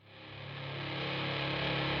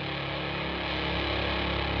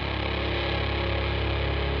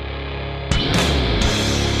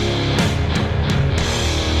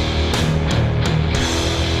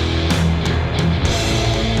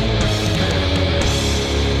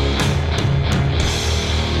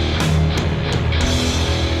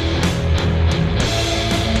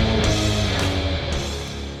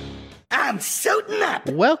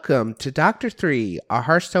Welcome to Dr. 3, a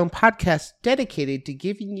Hearthstone podcast dedicated to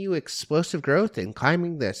giving you explosive growth and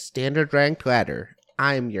climbing the standard ranked ladder.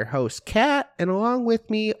 I'm your host, Kat, and along with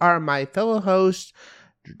me are my fellow hosts,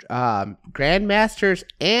 Grandmasters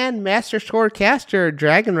and Master Swordcaster,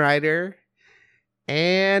 Dragon Rider,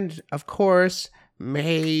 and, of course,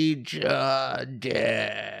 Major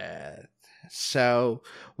Death. So,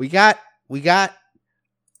 we got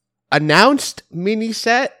announced mini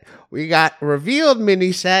set, we got revealed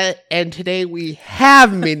mini set, and today we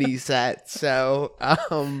have mini set. So,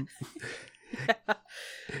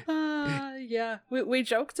 yeah. We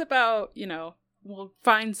joked about, we'll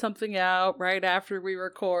find something out right after we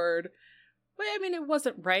record. But I mean, it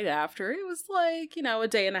wasn't right after. It was like, a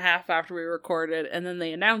day and a half after we recorded, and then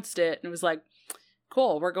they announced it, and it was like,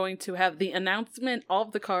 cool, we're going to have the announcement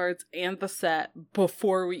of the cards and the set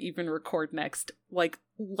before we even record next, like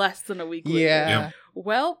less than a week later. Yeah.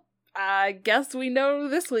 Well, I guess we know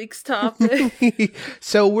this week's topic.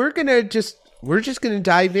 So we're just gonna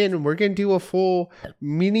dive in and we're gonna do a full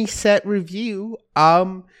mini set review.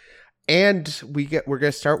 And we're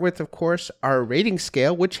gonna start with, of course, our rating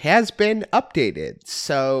scale, which has been updated.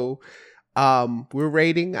 So we're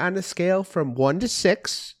rating on a scale from 1 to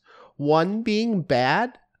 6. 1 being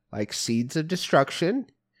bad, like Seeds of Destruction.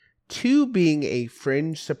 2 being a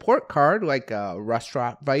fringe support card, like a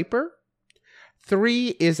Rustrock Viper.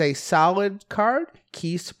 3 is a solid card,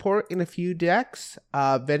 key support in a few decks.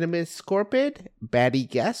 Venomous Scorpid, baddie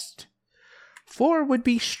guest. 4 would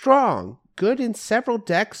be strong, good in several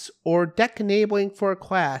decks, or deck enabling for a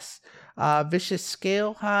class. Vicious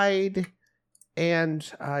Scalehide,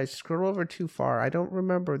 and I scroll over too far. I don't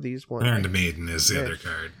remember these ones. Iron Maiden is the other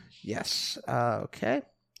card. Yes. Okay.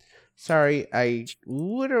 Sorry, I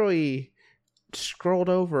literally scrolled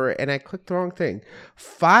over and I clicked the wrong thing.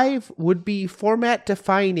 5 would be format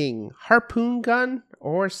defining Harpoon Gun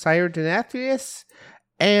or Sire Denathrius.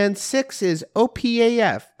 And 6 is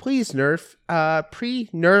OPAF. Please nerf,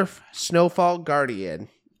 pre-nerf Snowfall Guardian.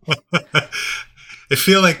 I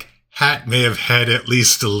feel like Hat may have had at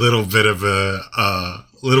least a little bit of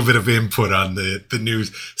input on the new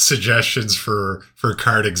suggestions for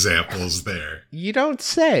card examples there. You don't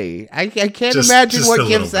say. I can't imagine what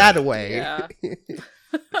gives that away. Yeah.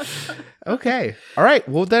 Okay. All right.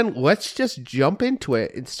 Well, then let's just jump into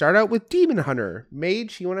it and start out with Demon Hunter.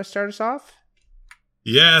 Mage, you want to start us off?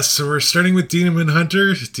 Yeah, so we're starting with Demon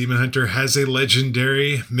Hunter. Demon Hunter has a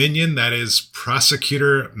legendary minion that is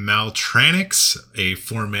Prosecutor Maltranix, a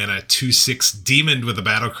 4-mana 2/6 demon with a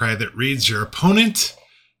battle cry that reads, your opponent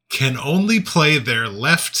can only play their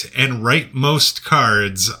left and rightmost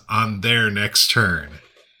cards on their next turn.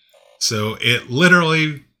 So it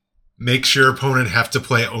literally makes your opponent have to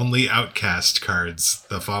play only outcast cards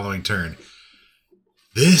the following turn.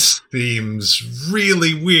 This seems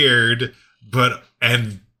really weird, but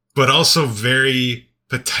also very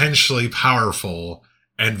potentially powerful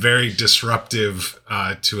and very disruptive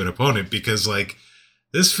to an opponent, because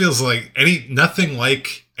this feels like nothing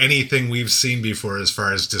like anything we've seen before as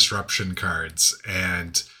far as disruption cards,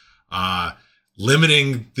 and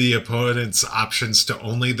limiting the opponent's options to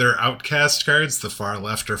only their outcast cards, the far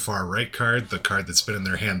left or far right card, the card that's been in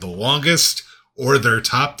their hand the longest, or their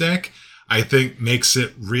top deck, I think makes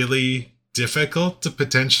it really difficult to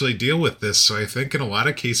potentially deal with this. So I think in a lot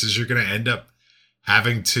of cases you're going to end up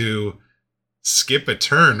having to skip a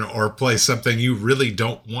turn or play something you really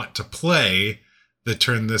don't want to play the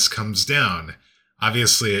turn this comes down.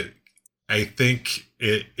 Obviously, I think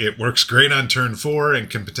it works great on turn 4 and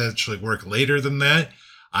can potentially work later than that.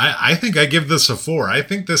 I think I give this a 4. I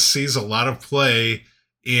think this sees a lot of play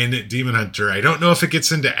in Demon Hunter. I don't know if it gets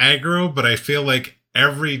into aggro, but I feel like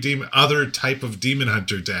every other type of Demon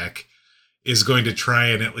Hunter deck is going to try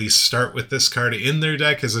and at least start with this card in their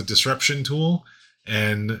deck as a disruption tool.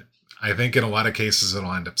 And I think in a lot of cases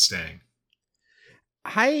it'll end up staying.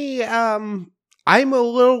 I'm a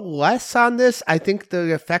little less on this. I think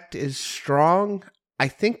the effect is strong. I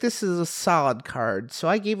think this is a solid card, so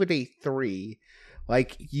I gave it a 3.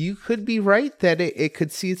 You could be right that it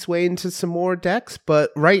could see its way into some more decks, but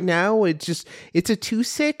right now it's a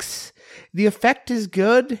 2/6. The effect is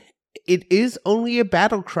good. It is only a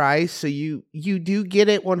battle cry, so you do get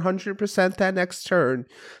it 100% that next turn.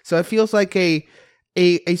 So it feels like a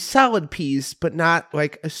solid piece, but not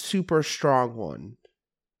like a super strong one.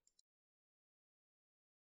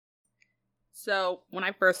 So when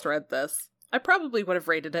I first read this, I probably would have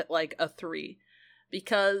rated it like a 3,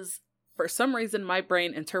 because for some reason my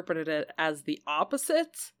brain interpreted it as the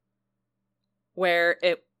opposite, where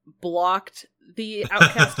it blocked the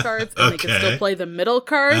outcast cards and they could still play the middle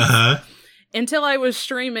cards. Until I was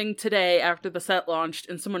streaming today after the set launched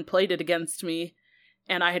and someone played it against me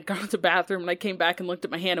and I had gone to the bathroom and I came back and looked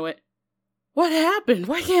at my hand and went, what happened?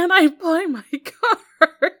 Why can't I play my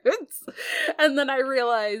cards? And then I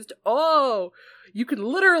realized, oh, you can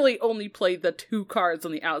literally only play the 2 cards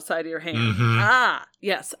on the outside of your hand. Mm-hmm.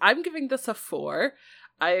 Yes, I'm giving this a 4.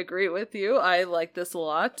 I agree with you. I like this a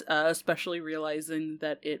lot, especially realizing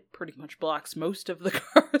that it pretty much blocks most of the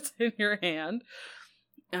cards in your hand.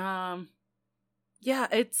 It's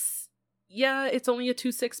only a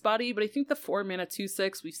 2/6 body, but I think the 4 mana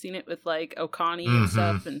 2/6, we've seen it with like Okani and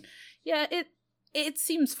stuff, and yeah, it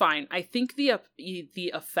seems fine. I think the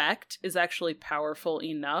effect is actually powerful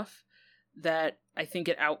enough that I think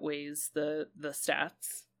it outweighs the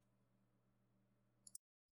stats.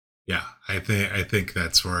 Yeah, I think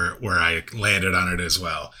that's where I landed on it as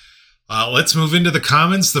well. Let's move into the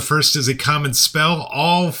commons. The first is a common spell,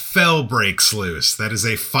 All Fel Breaks Loose. That is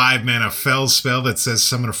a 5 mana Fel spell that says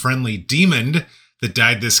summon a friendly demon that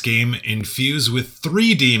died this game, infuse with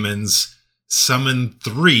 3 demons, summon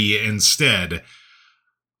 3 instead.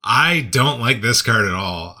 I don't like this card at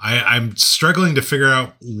all. I'm struggling to figure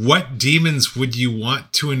out what demons would you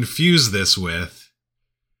want to infuse this with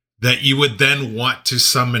that you would then want to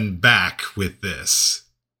summon back with this.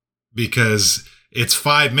 Because it's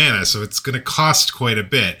 5 mana, so it's going to cost quite a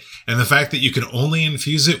bit. And the fact that you can only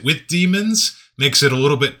infuse it with demons makes it a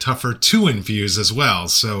little bit tougher to infuse as well.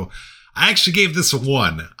 So I actually gave this a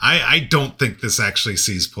 1. I don't think this actually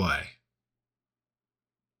sees play.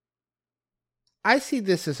 I see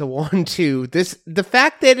this as a 1 too. The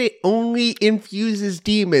fact that it only infuses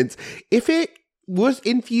demons. If it was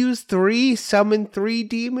infused 3, summon 3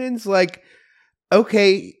 demons, like,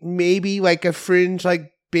 okay, maybe like a fringe,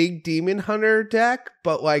 like, big demon hunter deck,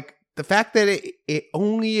 but like the fact that it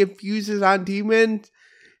only infuses on demons,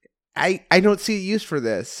 I don't see a use for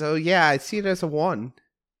this. So yeah, I see it as a 1.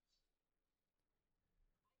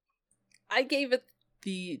 I gave it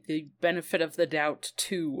the benefit of the doubt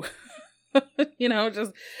too.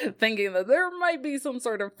 Just thinking that there might be some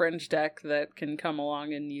sort of fringe deck that can come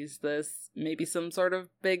along and use this, maybe some sort of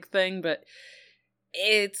big thing, but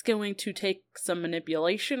it's going to take some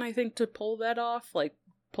manipulation, I think, to pull that off, like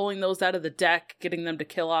pulling those out of the deck, getting them to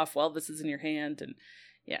kill off while this is in your hand, and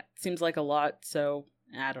yeah, it seems like a lot, so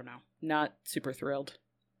I don't know. Not super thrilled.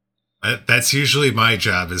 That's usually my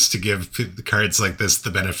job, is to give cards like this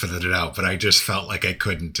the benefit of the doubt, but I just felt like I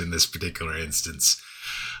couldn't in this particular instance.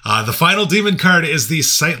 The final demon card is the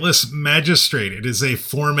Sightless Magistrate. It is a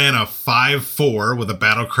 4 mana 5/4 with a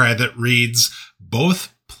battle cry that reads,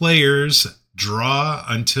 both players draw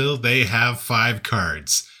until they have 5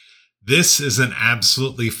 cards. This is an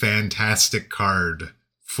absolutely fantastic card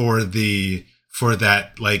for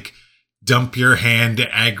that, like, dump your hand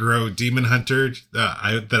aggro demon hunter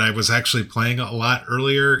that I was actually playing a lot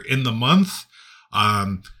earlier in the month.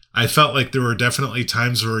 I felt like there were definitely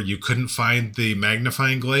times where you couldn't find the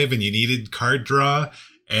magnifying glaive and you needed card draw.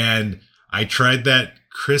 And I tried that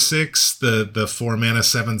Chrysix, the 4 mana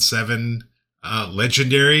 7/7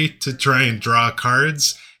 legendary, to try and draw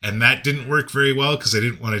cards. And that didn't work very well because I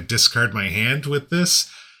didn't want to discard my hand with this.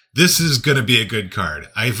 This is going to be a good card.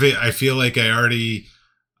 I feel like I already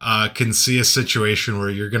can see a situation where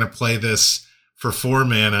you're going to play this for 4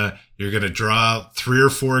 mana. You're going to draw 3 or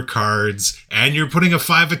 4 cards, and you're putting a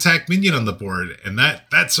 5 attack minion on the board. And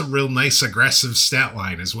that's a real nice aggressive stat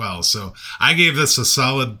line as well. So I gave this a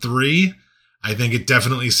solid 3. I think it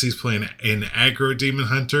definitely sees play in aggro Demon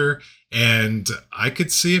Hunter, and I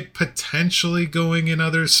could see it potentially going in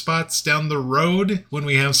other spots down the road when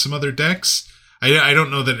we have some other decks. I don't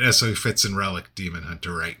know that it necessarily fits in Relic Demon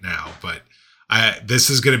Hunter right now, but this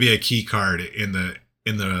is going to be a key card in the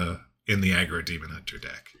aggro Demon Hunter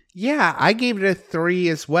deck. Yeah, I gave it a 3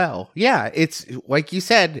 as well. Yeah, it's like you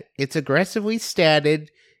said, it's aggressively statted.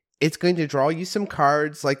 It's going to draw you some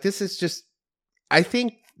cards. Like, this is just, I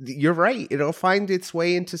think you're right. It'll find its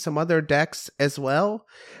way into some other decks as well,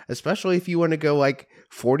 especially if you want to go like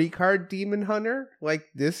 40 card Demon Hunter. Like,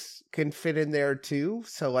 this can fit in there too.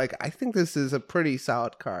 So like, I think this is a pretty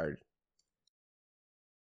solid card.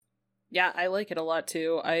 Yeah, I like it a lot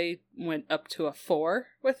too. I went up to a 4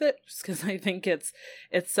 with it just because I think it's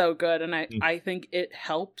so good, and I think it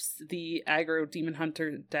helps the aggro Demon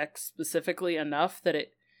Hunter deck specifically enough that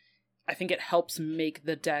I think it helps make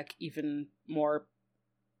the deck even more,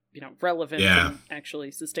 relevant and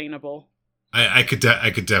actually sustainable. I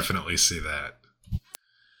could definitely see that.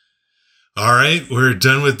 All right, we're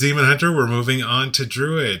done with Demon Hunter. We're moving on to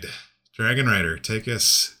Druid. Dragon Rider, take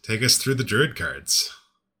us through the Druid cards.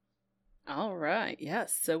 All right,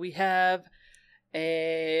 yes. So we have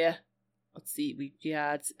we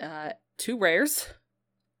got 2 rares.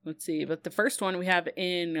 Let's see, but the first one we have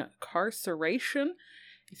Incarceration,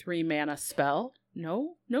 a 3 mana spell.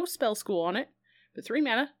 No spell school on it, but 3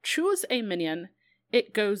 mana. Choose a minion.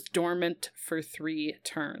 It goes dormant for 3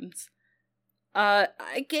 turns.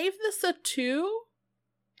 I gave this a 2.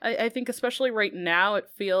 I think especially right now it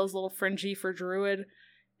feels a little fringy for Druid.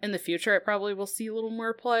 In the future, it probably will see a little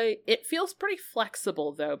more play. It feels pretty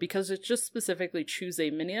flexible, though, because it's just specifically choose a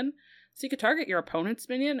minion. So you could target your opponent's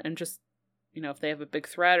minion and just, if they have a big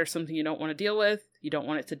threat or something you don't want to deal with, you don't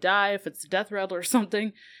want it to die, if it's a death rattle or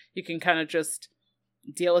something, you can kind of just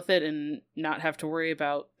deal with it and not have to worry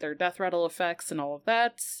about their death rattle effects and all of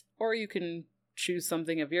that. Or you can choose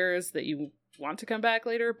something of yours that you want to come back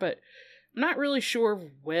later, but I'm not really sure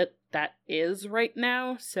what that is right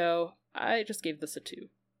now, so I just gave this a 2.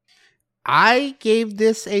 I gave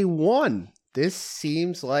this a 1. This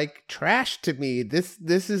seems like trash to me. This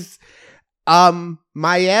is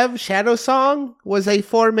Maiev Shadow Song was a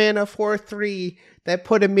 4 mana 4/3 that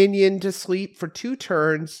put a minion to sleep for 2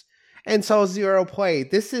 turns and saw 0 play.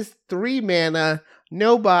 This is 3 mana,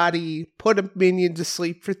 nobody, put a minion to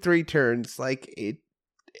sleep for 3 turns.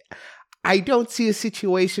 I don't see a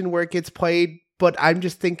situation where it gets played, but I'm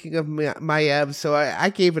just thinking of Maiev, so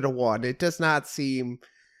I gave it a 1. It does not seem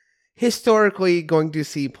historically going to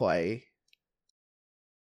see play.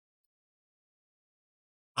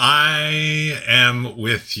 I am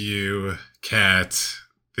with you, Kat.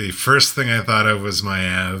 The first thing I thought of was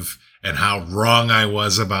Maiev and how wrong I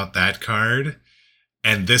was about that card.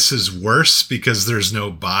 And this is worse because there's no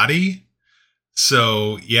body.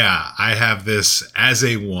 So yeah, I have this as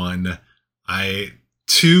a 1.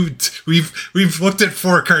 We've looked at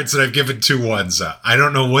 4 cards that I've given 2 1s. I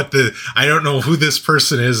don't know who this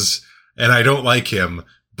person is, and I don't like him,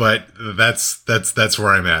 but that's where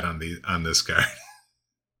I'm at on this card.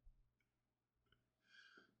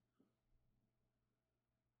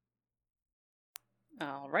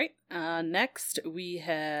 All right. Next we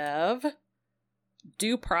have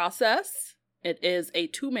Due Process. It is a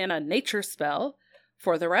 2 mana nature spell.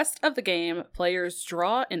 For the rest of the game, players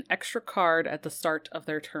draw an extra card at the start of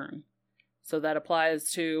their turn. So that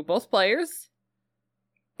applies to both players.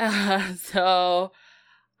 So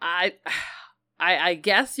I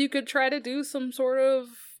guess you could try to do some sort of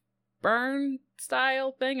burn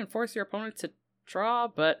style thing and force your opponent to draw,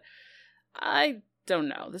 but I don't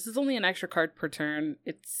know. This is only an extra card per turn.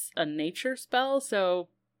 It's a nature spell, so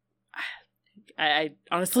I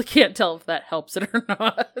honestly can't tell if that helps it or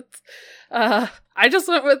not. I just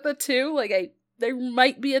went with the 2. There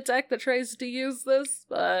might be a deck that tries to use this,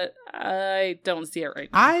 but I don't see it right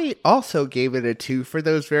now. I also gave it a 2 for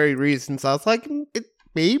those very reasons. I was like,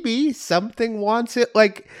 maybe something wants it.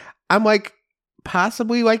 I'm like,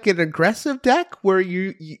 possibly like an aggressive deck where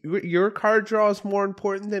your card draw is more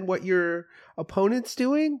important than what your opponent's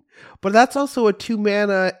doing, but that's also a 2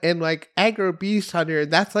 mana and aggro beast hunter.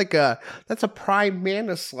 That's a prime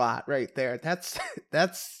mana slot right there. That's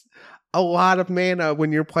a lot of mana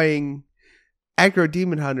when you're playing aggro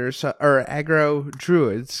demon hunters or aggro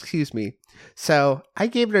druids. Excuse me. So I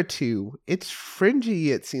gave it a 2. It's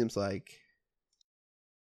fringy. It seems like.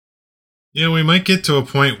 Yeah, we might get to a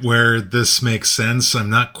point where this makes sense. I'm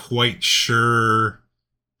not quite sure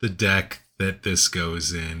the deck that this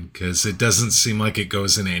goes in, because it doesn't seem like it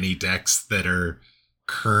goes in any decks that are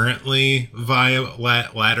currently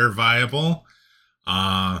ladder viable.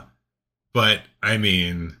 But I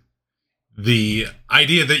mean, the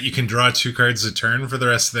idea that you can draw 2 cards a turn for the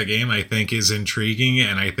rest of the game, I think, is intriguing,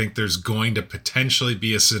 and I think there's going to potentially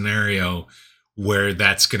be a scenario where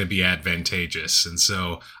that's going to be advantageous. And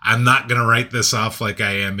so I'm not going to write this off like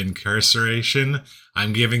I am Incarceration.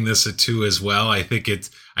 I'm giving this a 2 as well. I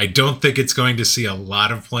don't think it's going to see a lot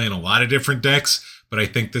of play in a lot of different decks, but I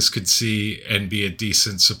think this could see and be a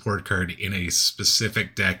decent support card in a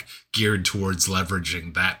specific deck geared towards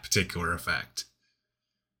leveraging that particular effect.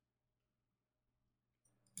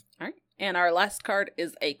 All right. And our last card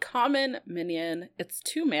is a common minion. It's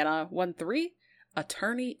 2 mana, 1/3,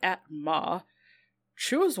 Attorney at Maw.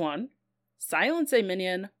 Choose one, silence a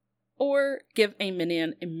minion, or give a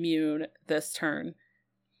minion immune this turn.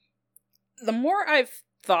 The more I've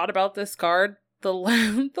thought about this card, the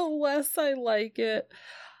less I like it.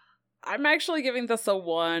 I'm actually giving this a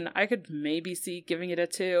 1. I could maybe see giving it a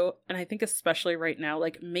 2. And I think especially right now,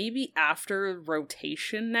 maybe after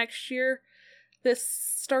rotation next year, this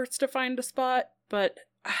starts to find a spot. But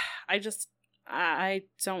I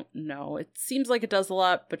don't know. It seems like it does a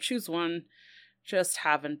lot, but choose one just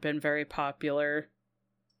haven't been very popular.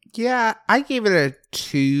 Yeah, I gave it a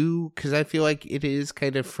 2 because I feel like it is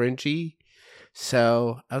kind of fringy.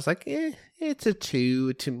 So I was like, it's a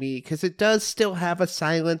 2 to me because it does still have a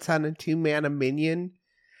silence on a 2-mana minion,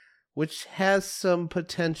 which has some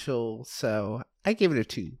potential. So I give it a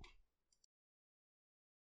 2.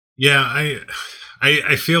 Yeah,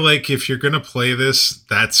 I feel like if you're going to play this,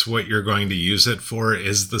 that's what you're going to use it for,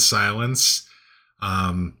 is the silence.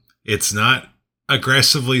 It's not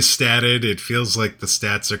aggressively statted. It feels like the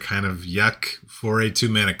stats are kind of yuck for a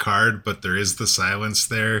 2-mana card, but there is the silence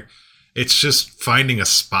there. It's just finding a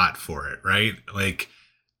spot for it, right? Like,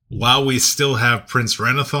 while we still have Prince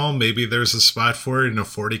Renathal, maybe there's a spot for it in a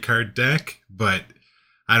 40-card deck, but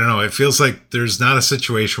I don't know. It feels like there's not a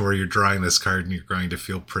situation where you're drawing this card and you're going to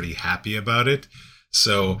feel pretty happy about it.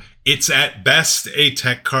 So it's at best a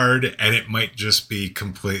tech card, and it might just be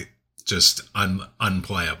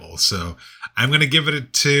unplayable. So I'm going to give it a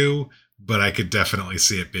 2, but I could definitely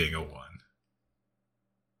see it being a 1.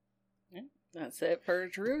 Yeah, that's it for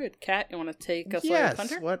Druid. Kat, you want to take us away with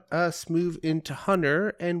Hunter? Yes, let us move into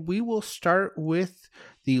Hunter, and we will start with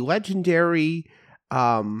the legendary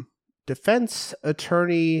defense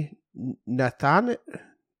attorney Nathan.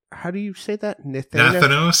 How do you say that?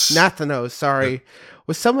 Nathanos. Sorry,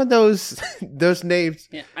 with some of those names.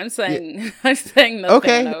 Yeah, I'm saying Nathanos.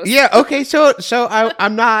 Okay, yeah, okay. So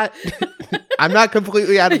I'm not I'm not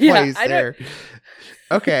completely out of place there.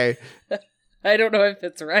 Okay. I don't know if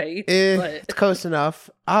it's right, but it's close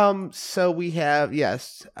enough. So we have, he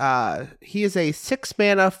is a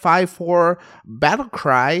 6-mana 5/4 battle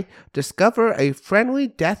cry. Discover a friendly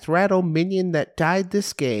death rattle minion that died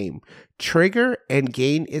this game. Trigger and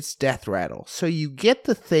gain its death rattle. So you get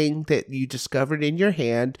the thing that you discovered in your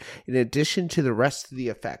hand in addition to the rest of the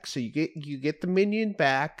effects. So you get the minion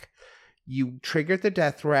back, you trigger the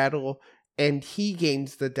death rattle, and he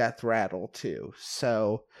gains the death rattle too.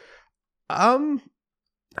 So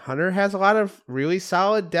Hunter has a lot of really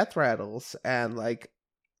solid death rattles, and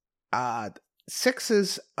 6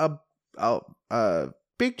 is a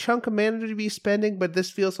big chunk of mana to be spending, but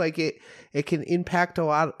this feels like it can impact a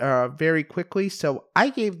lot very quickly. So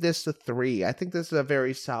I gave this a 3. I think this is a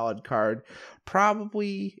very solid card.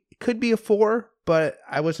 Probably could be a 4, but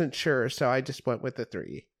I wasn't sure, so I just went with a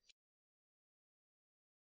 3.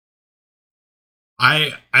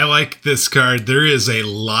 I like this card. There is a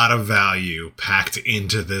lot of value packed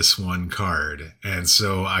into this one card. And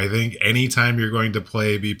so I think anytime you're going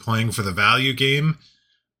to be playing for the value game,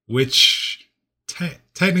 which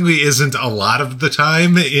technically isn't a lot of the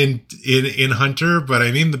time in Hunter, but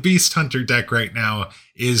I mean, the Beast Hunter deck right now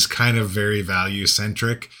is kind of very value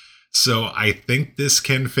centric. So I think this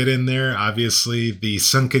can fit in there. Obviously, the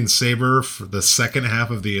Sunken Saber for the second half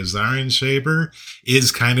of the Azaran Saber is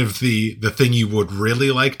kind of the thing you would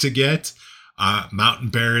really like to get. Mountain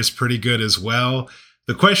Bear is pretty good as well.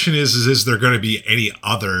 The question is there going to be any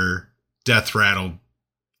other death rattle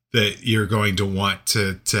that you're going to want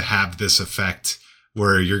to have this effect,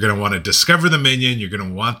 where you're going to want to discover the minion, you're going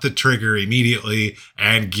to want the trigger immediately,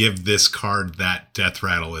 and give this card that death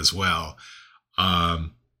rattle as well.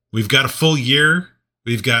 We've got a full year.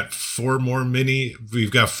 We've got 4 more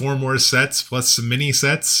sets plus some mini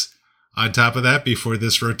sets on top of that before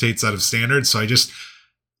this rotates out of standard. So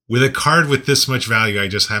with a card with this much value, I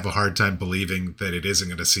just have a hard time believing that it isn't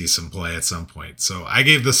going to see some play at some point. So I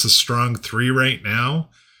gave this a strong 3 right now.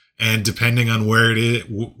 And depending on where it is,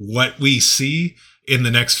 what we see in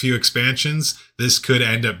the next few expansions, this could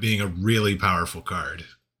end up being a really powerful card.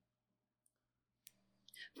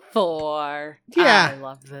 4. Yeah. I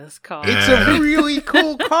love this card. It's a really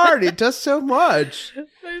cool card. It does so much.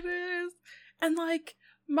 It is. And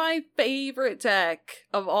my favorite deck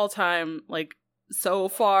of all time, so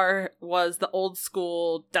far, was the old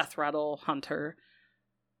school Death Rattle Hunter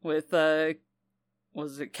with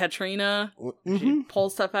was it Katrina? Mm-hmm. She'd pull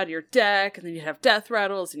stuff out of your deck, and then you'd have death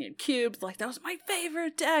rattles, and you had cubes. That was my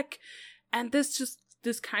favorite deck. And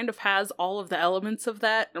this kind of has all of the elements of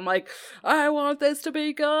that. I'm like, I want this to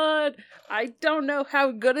be good. I don't know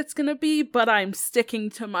how good it's going to be, but I'm sticking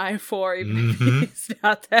to my 4, even if it's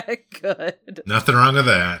not that good. Nothing wrong with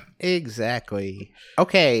that. Exactly.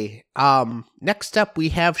 Okay. Next up, we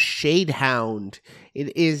have Shadehound.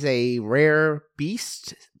 It is a rare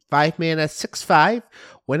beast, 5 mana, 6/5.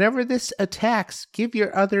 Whenever this attacks, give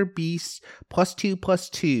your other beast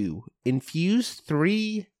 +2/+2. Infuse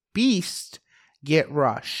 3 beast. Get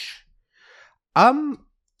rush.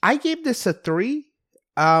 I gave this a 3.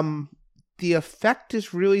 The effect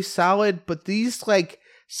is really solid, but these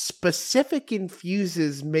specific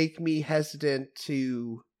infuses make me hesitant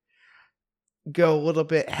to go a little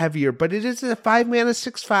bit heavier. But it is a 5 mana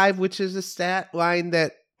 6/5, which is a stat line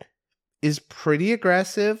that is pretty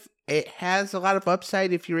aggressive it has a lot of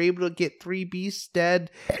upside if you're able to get 3 beasts dead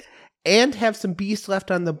and have some beasts left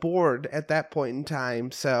on the board at that point in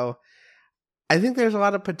time. So I think there's a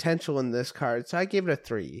lot of potential in this card. So I gave it a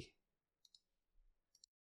 3.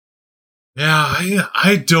 Yeah,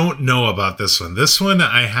 I don't know about this one. This one,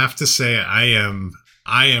 I have to say, I am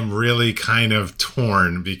really kind of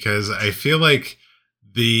torn because I feel like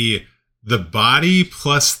the body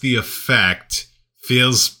plus the effect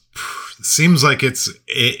seems like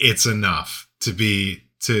it's enough to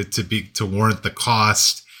warrant the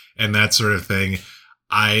cost and that sort of thing.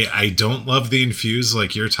 I don't love the infuse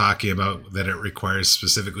like you're talking about, that it requires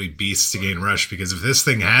specifically beasts to gain rush, because if this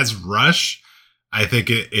thing has rush, I think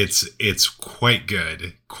it's quite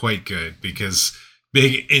good, because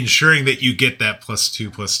ensuring that you get that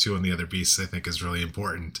 +2/+2 on the other beasts, I think, is really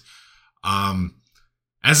important.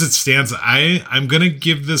 As it stands, I'm gonna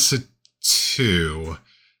give this a 2.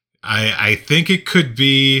 I think it could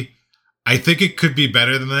be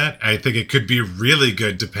better than that. I think it could be really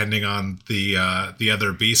good depending on the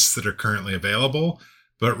other beasts that are currently available.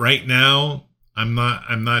 But right now, I'm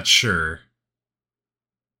not sure.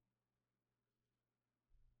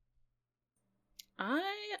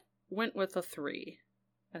 I went with a 3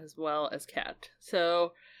 as well as Kat.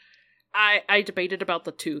 So I debated about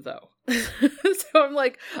the 2 though. So I'm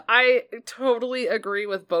like, I totally agree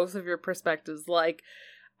with both of your perspectives. Like,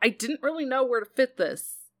 I didn't really know where to fit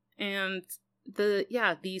this. And the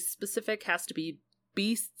specific has to be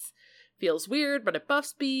beasts. Feels weird, but it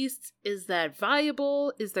buffs beasts. Is that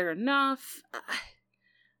viable? Is there enough?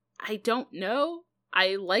 I don't know.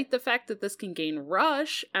 I like the fact that this can gain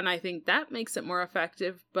rush, and I think that makes it more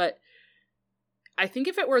effective, but I think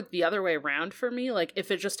if it were the other way around for me, like if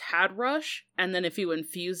it just had rush, and then if you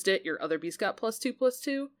infused it, your other beast got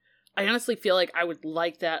 +2/+2, I honestly feel like I would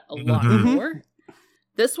like that a lot more.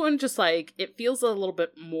 This one just like, it feels a little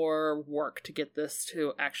bit more work to get this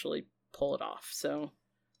to actually pull it off, so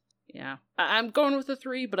yeah. I'm going with the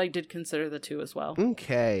 3, but I did consider the 2 as well.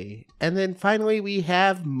 Okay. And then finally we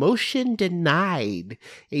have Motion Denied,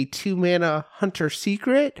 a 2-mana Hunter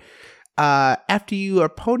secret. After your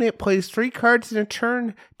opponent plays 3 cards in a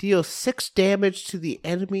turn, deal 6 damage to the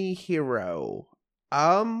enemy hero.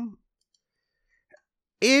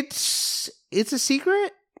 It's a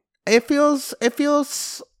secret. It feels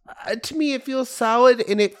to me, it feels solid,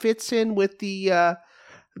 and it fits in with the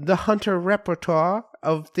Hunter repertoire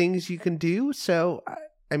of things you can do. So,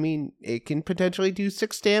 I mean, it can potentially do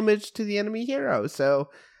 6 damage to the enemy hero. So,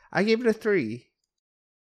 I gave it a 3.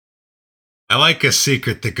 I like a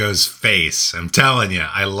secret that goes face. I'm telling you,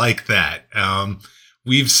 I like that.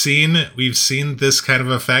 We've seen this kind of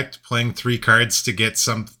effect playing 3 cards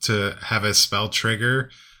to have a spell trigger.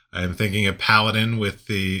 I'm thinking of Paladin with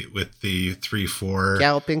the 3/4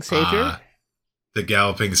 Galloping Savior. The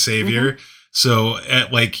Galloping Savior. Mm-hmm. So,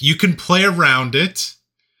 you can play around it.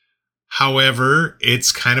 However,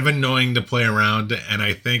 it's kind of annoying to play around, and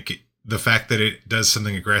I think the fact that it does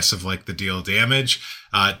something aggressive like the deal damage.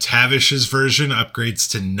 Tavish's version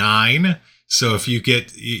upgrades to 9. So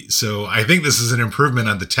I think this is an improvement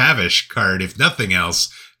on the Tavish card, if nothing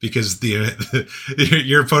else, because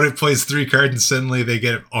your opponent plays 3 cards and suddenly they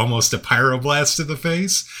get almost a Pyroblast to the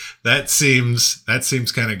face. That seems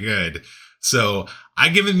kind of good. So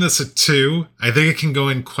I'm giving this a 2. I think it can go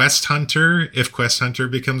in Quest Hunter if Quest Hunter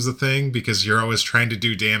becomes a thing, because you're always trying to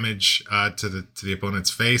do damage to the opponent's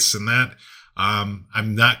face and that.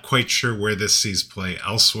 I'm not quite sure where this sees play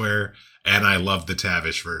elsewhere, and I love the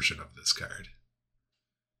Tavish version of this card.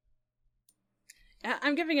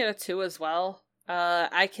 I'm giving it a 2 as well.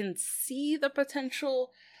 I can see the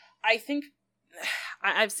potential. I think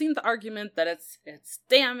I've seen the argument that it's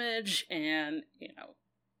damage, and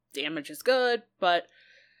damage is good, but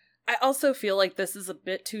I also feel like this is a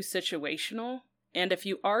bit too situational, and if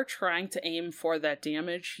you are trying to aim for that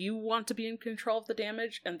damage, you want to be in control of the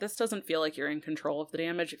damage, and this doesn't feel like you're in control of the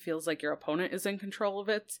damage. It feels like your opponent is in control of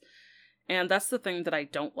it, and that's the thing that I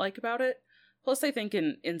don't like about it. Plus, I think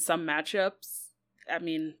in some matchups, I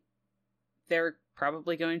mean, they're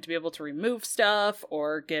probably going to be able to remove stuff,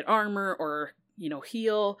 or get armor, or,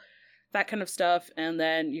 heal, that kind of stuff, and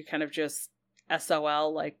then you kind of just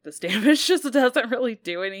SOL, like, this damage just doesn't really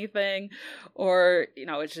do anything, or,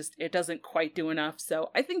 it doesn't quite do enough. So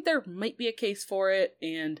I think there might be a case for it,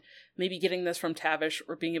 and maybe getting this from Tavish,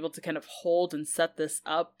 or being able to kind of hold and set this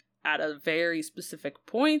up at a very specific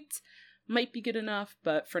point, might be good enough,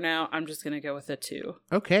 but for now, I'm just going to go with a 2.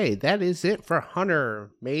 Okay, that is it for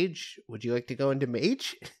Hunter. Mage, would you like to go into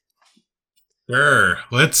Mage? Sure.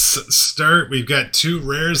 Let's start. We've got 2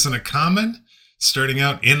 rares and a common. Starting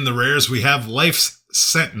out in the rares, we have Life's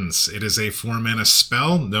Sentence. It is a 4-mana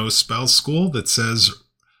spell, no spell school, that says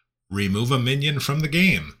remove a minion from the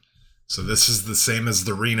game. So this is the same as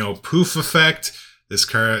the Reno Poof effect. This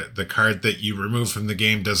card, the card that you remove from the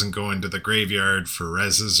game, doesn't go into the graveyard for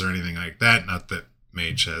reses or anything like that. Not that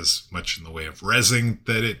Mage has much in the way of resing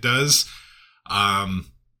that it does. The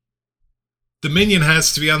minion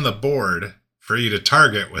has to be on the board for you to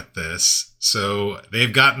target with this. So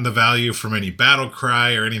they've gotten the value from any battle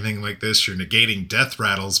cry or anything like this. You're negating death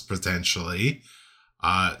rattles potentially.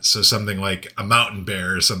 So something like a mountain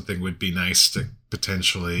bear or something would be nice to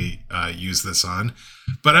potentially use this on.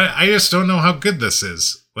 But I just don't know how good this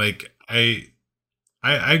is. Like, I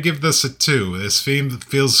give this a 2. This theme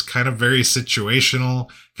feels kind of very situational,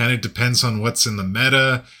 kind of depends on what's in the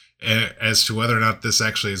meta as to whether or not this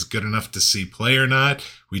actually is good enough to see play or not.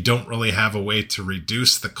 We don't really have a way to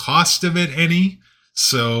reduce the cost of it any.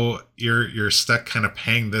 So you're stuck kind of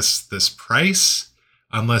paying this price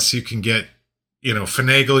unless you can get,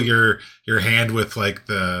 finagle your hand with like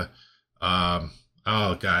the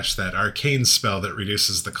that arcane spell that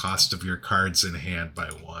reduces the cost of your cards in hand by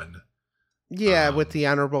 1. Yeah, with the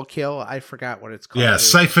honorable kill. I forgot what it's called. Yeah,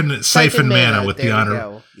 siphon mana with the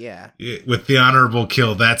honor. Yeah. With the honorable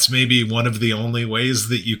kill. That's maybe one of the only ways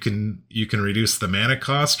that you can reduce the mana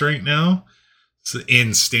cost right now. So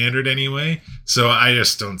in standard anyway. So I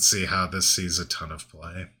just don't see how this sees a ton of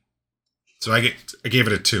play. So I gave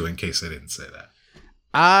it a 2 in case I didn't say that.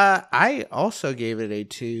 I also gave it a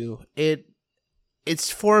 2.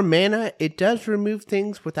 It's 4 mana. It does remove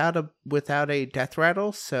things without a death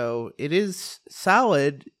rattle, so it is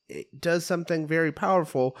solid. It does something very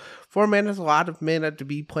powerful. 4 mana is a lot of mana to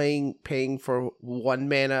be paying for 1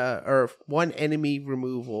 mana or 1 enemy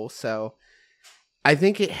removal. So I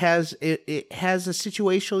think it has a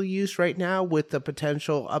situational use right now with the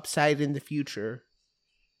potential upside in the future.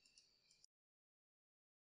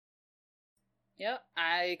 Yeah,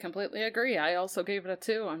 I completely agree. I also gave it a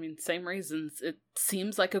 2. I mean, same reasons. It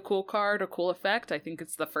seems like a cool card, a cool effect. I think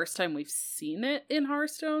it's the first time we've seen it in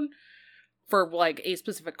Hearthstone for like a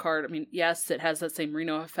specific card. I mean, yes, it has that same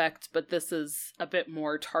Reno effect, but this is a bit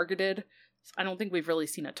more targeted. I don't think we've really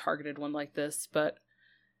seen a targeted one like this, but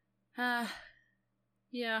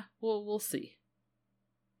yeah, we'll see.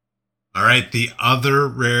 All right, the other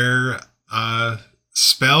rare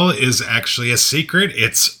spell is actually a secret.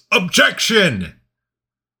 It's Objection!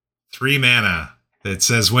 3 mana that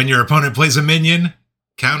says when your opponent plays a minion,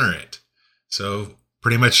 counter it. So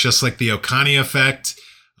pretty much just like the Okani effect,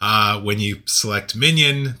 when you select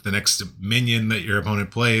minion, the next minion that your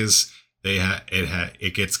opponent plays,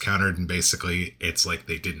 it gets countered, and basically it's like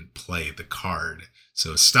they didn't play the card.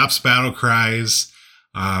 So it stops battle cries.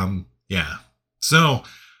 Yeah. So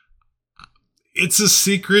it's a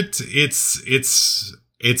secret.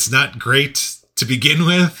 It's not great to begin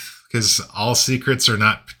with, because all secrets are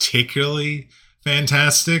not particularly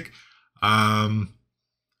fantastic. I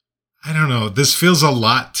don't know. This feels a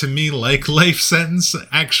lot to me like Life Sentence,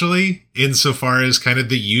 actually, insofar as kind of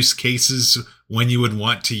the use cases when you would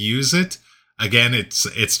want to use it. Again,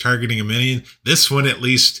 it's targeting a minion. This one, at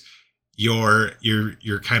least, you're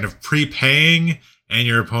kind of prepaying, and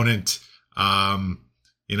your opponent,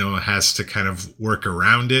 has to kind of work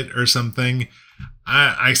around it or something.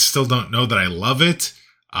 I still don't know that I love it.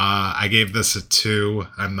 I gave this a 2.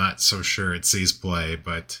 I'm not so sure it sees play,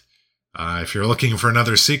 but if you're looking for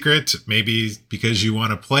another secret, maybe because you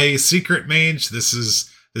want to play Secret Mage, this is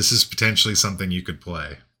potentially something you could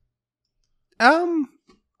play.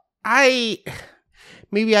 I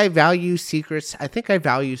value secrets. I think I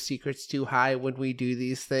value secrets too high when we do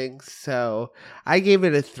these things, so I gave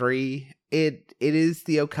it a 3. It is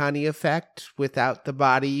the Okani effect without the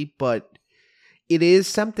body, but it is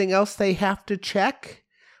something else they have to check.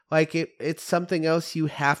 Like, it's something else you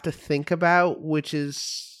have to think about, which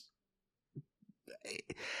is...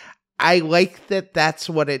 I like that that's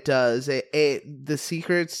what it does. The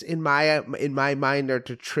secrets, in my mind, are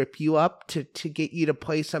to trip you up, to get you to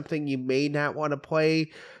play something you may not want to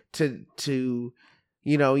play, to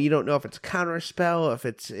you don't know if it's a counter spell, if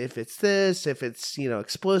it's this, if it's,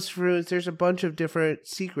 explosive runes. There's a bunch of different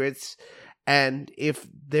secrets, and if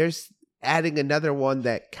there's adding another one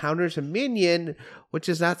that counters a minion, which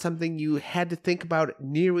is not something you had to think about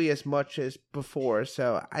nearly as much as before.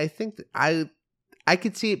 So I think I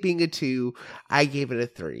could see it being a 2. I gave it a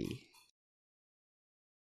 3.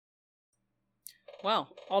 Well,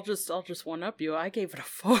 I'll just one up you. I gave it a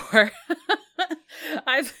 4.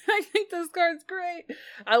 I think this card's great.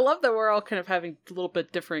 I love that we're all kind of having a little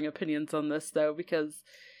bit differing opinions on this, though, because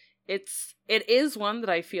it is one that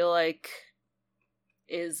I feel like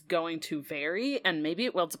is going to vary, and maybe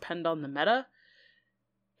it will depend on the meta.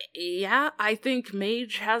 Yeah, I think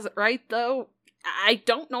Mage has it right, though. I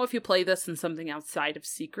don't know if you play this in something outside of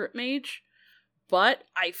Secret Mage, but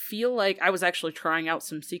I feel like I was actually trying out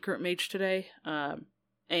some Secret Mage today,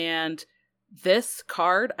 and this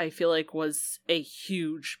card, I feel like, was a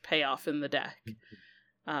huge payoff in the deck.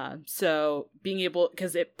 So being able,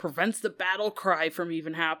 because it prevents the battle cry from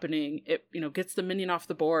even happening, it, gets the minion off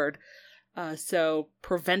the board. So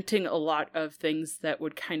preventing a lot of things that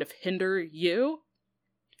would kind of hinder you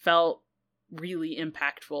felt really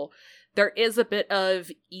impactful. There is a bit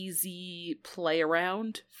of easy play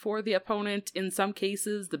around for the opponent in some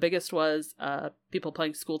cases. The biggest was people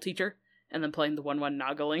playing School Teacher and then playing the 1/1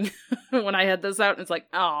 Noggling when I had this out. And it's like,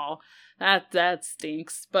 oh, that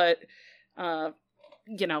stinks. But,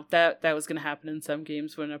 that was going to happen in some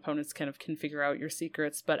games when opponents kind of can figure out your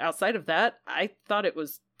secrets. But outside of that, I thought it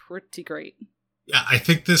was pretty great. Yeah, I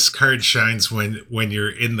think this card shines when you're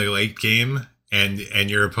in the late game and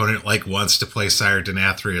your opponent like wants to play Sire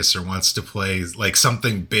Denathrius or wants to play like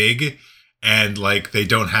something big, and like they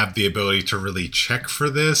don't have the ability to really check for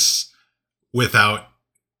this without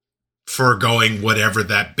foregoing whatever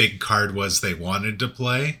that big card was they wanted to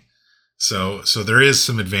play. So there is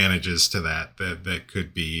some advantages to that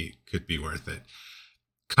could be worth it.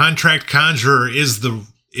 Contract Conjurer is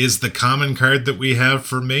the common card that we have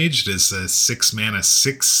for Mage. It is a 6-mana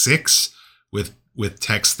 6/6 with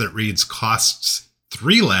text that reads costs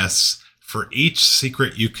 3 less for each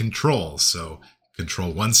secret you control. So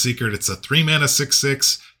control 1 secret, it's a 3-mana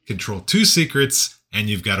 6/6, control 2 secrets, and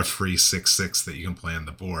you've got a free 6/6 that you can play on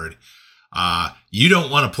the board. You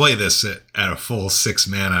don't want to play this at a full 6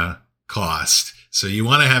 mana cost. So you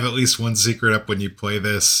want to have at least 1 secret up when you play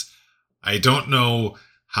this. I don't know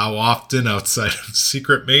how often outside of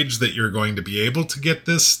Secret Mage that you're going to be able to get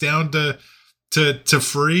this down to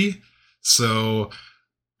free. So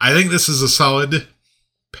I think this is a solid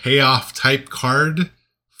payoff type card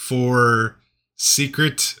for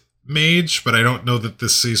Secret Mage, but I don't know that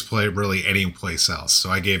this sees play really anyplace else. So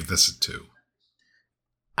I gave this a 2.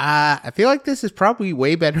 I feel like this is probably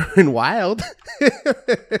way better in Wild.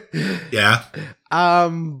 Yeah.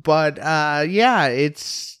 But yeah,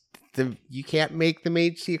 it's you can't make the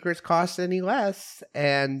Mage secrets cost any less,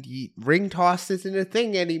 and ring toss isn't a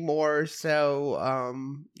thing anymore. So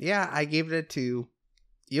yeah, I gave it a 2.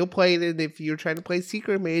 You'll play it if you're trying to play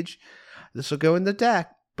Secret Mage. This will go in the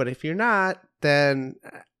deck, but if you're not, then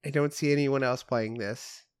I don't see anyone else playing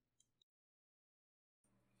this.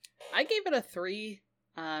 I gave it a 3.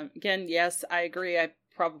 Again, yes, I agree. I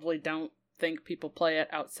probably don't think people play it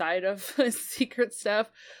outside of secret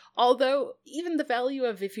stuff. Although, even the value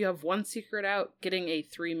of if you have 1 secret out, getting a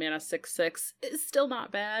 3-mana 6/6 is still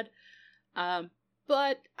not bad.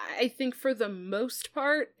 But I think for the most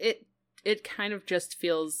part, it kind of just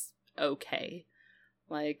feels okay.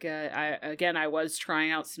 Like, I was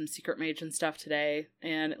trying out some Secret Mage and stuff today,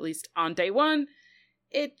 and at least on day 1,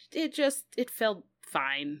 it felt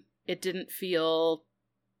fine. It didn't feel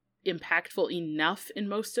impactful enough in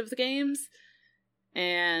most of the games.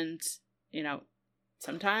 And,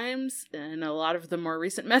 sometimes in a lot of the more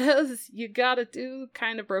recent metas, you gotta do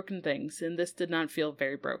kind of broken things, and this did not feel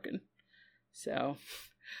very broken. So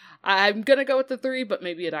I'm gonna go with the 3, but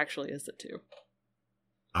maybe it actually is a 2.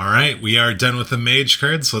 All right, we are done with the Mage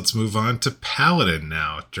cards. Let's move on to Paladin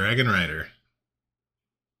now. Dragon Rider.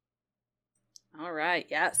 All right,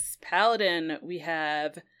 yes, Paladin. We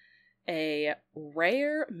have a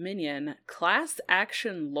rare minion, Class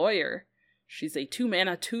Action Lawyer. She's a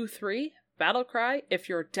 2-mana 2/3 battle cry. If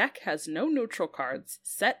your deck has no neutral cards,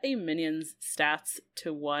 set a minion's stats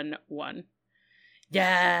to 1/1.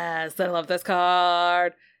 Yes, I love this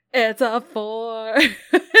card. It's a 4.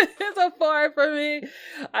 It's a 4 for me.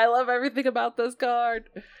 I love everything about this card.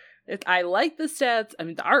 I like the stats. I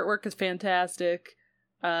mean, the artwork is fantastic.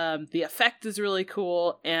 The effect is really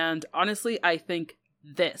cool. And honestly, I think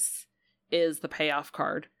this is the payoff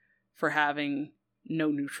card for having no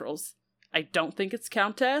neutrals. I don't think it's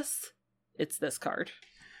Countess. It's this card.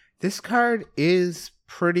 This card is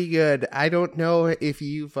pretty good. I don't know if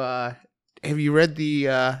you've have you read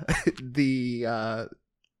the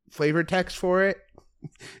flavor text for it?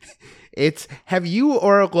 It's, have you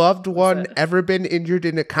or a loved one ever been injured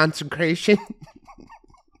in a consecration?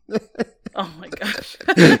 Oh my gosh.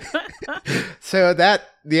 So that,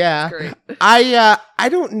 yeah. Great. I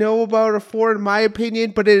don't know about a 4 in my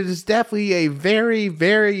opinion, but it is definitely a very,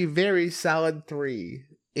 very, very solid 3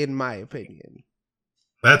 in my opinion.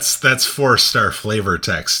 That's 4-star flavor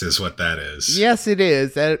text is what that is. Yes, it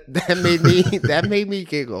is. That made me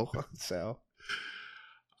giggle. So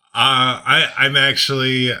I'm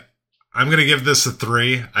gonna give this a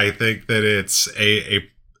 3. I think that it's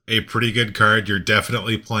a pretty good card. You're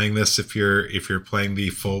definitely playing this if you're playing the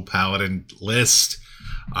full Paladin list.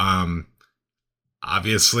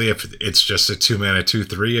 Obviously, if it's just a 2-mana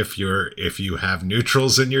 2/3, if you have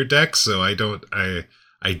neutrals in your deck, so I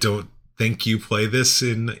don't think you play this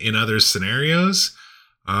in other scenarios.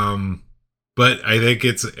 But I think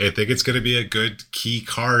it's going to be a good key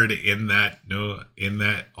card in that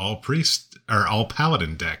all priest or all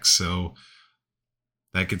paladin deck. So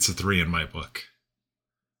that gets a 3 in my book.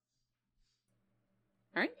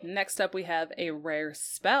 All right. Next up, we have a rare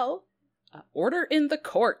spell, Order in the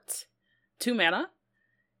Court. 2 mana.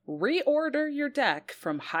 Reorder your deck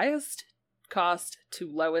from highest cost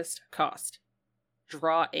to lowest cost.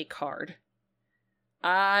 Draw a card.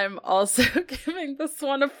 I'm also giving this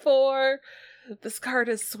one a 4. This card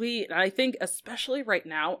is sweet. And I think, especially right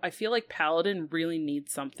now, I feel like Paladin really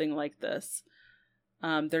needs something like this.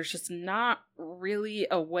 There's just not really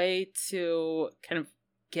a way to kind of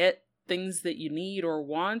get things that you need or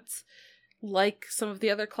want like some of the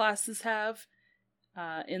other classes have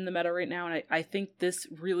in the meta right now. And I think this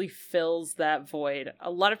really fills that void. A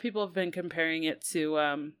lot of people have been comparing it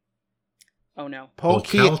to, oh no.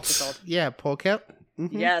 Polkelt. Yeah, Polkelt.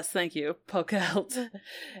 Mm-hmm. Yes, thank you. Polkelt.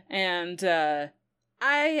 And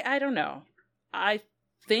I don't know. I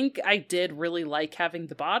think I did really like having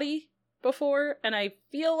the body before, and I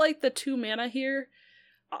feel like the 2 mana here,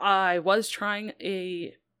 I was trying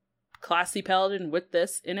a classy paladin with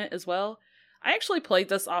this in it as well. I actually played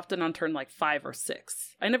this often on turn 5 or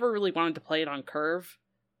 6. I never really wanted to play it on curve.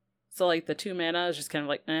 So the 2 mana is just kind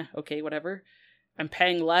of okay, whatever. I'm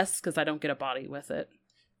paying less because I don't get a body with it.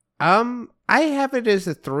 I have it as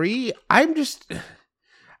a 3. I'm just,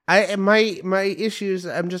 my issues.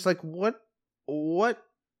 I'm just what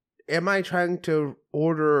am I trying to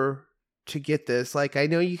order to get this? I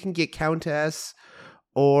know you can get Countess,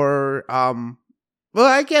 or well,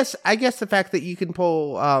 I guess the fact that you can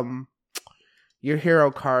pull your hero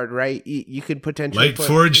card, right? You could potentially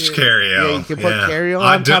Lightforged Cariel. Yeah, you can put Cariel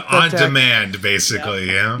on top on demand,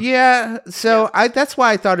 basically. Yeah. Yeah. So that's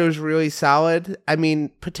why I thought it was really solid. I mean,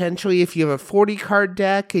 potentially if you have a 40 card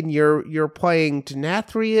deck and you're playing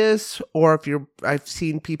Denathrius, or if I've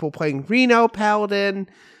seen people playing Reno Paladin,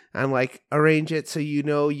 I'm arrange it so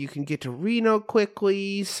you can get to Reno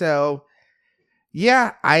quickly. So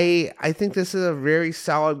yeah, I think this is a very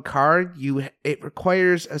solid card. It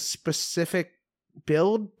requires a specific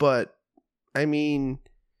build, but I mean,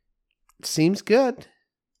 seems good.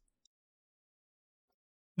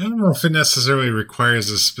 I don't know if it necessarily requires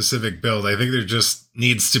a specific build. I think there just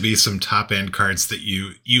needs to be some top end cards that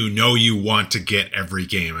you want to get every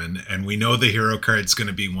game, and we know the hero card's going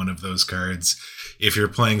to be one of those cards. If you're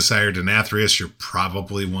playing Sire Denathrius, you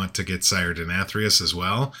probably want to get Sire Denathrius as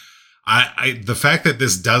well. The fact that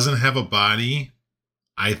this doesn't have a body,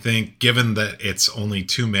 I think, given that it's only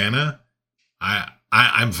 2 mana,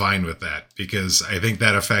 I'm fine with that, because I think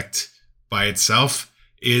that effect by itself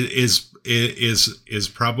is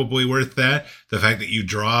probably worth that. The fact that you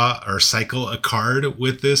draw or cycle a card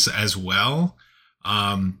with this as well,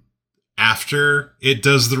 after it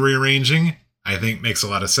does the rearranging, I think makes a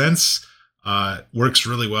lot of sense. Works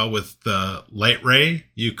really well with the Light Ray.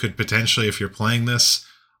 You could potentially, if you're playing this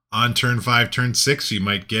on turn 5, turn 6, you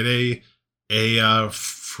might get a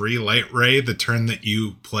free Light Ray the turn that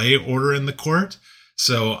you play Order in the Court.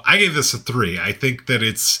 So I gave this a 3. I think that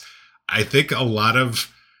a lot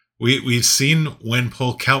of, we've seen when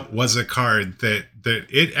Polkelt was a card that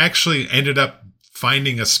it actually ended up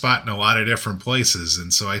finding a spot in a lot of different places.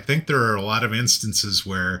 And so I think there are a lot of instances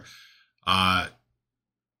where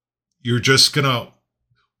you're just going to,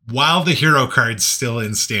 while the hero card's still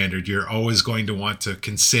in standard, you're always going to want to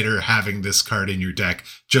consider having this card in your deck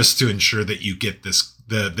just to ensure that you get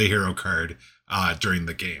the hero card during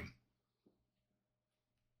the game.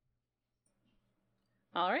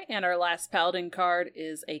 All right, and our last Paladin card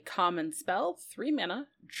is a common spell, 3 mana,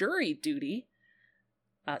 Jury Duty.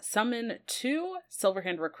 Summon 2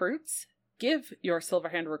 Silverhand Recruits. Give your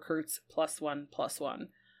Silverhand Recruits +1/+1.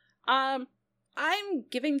 I'm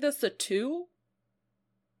giving this a 2.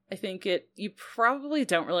 I think you probably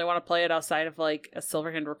don't really want to play it outside of a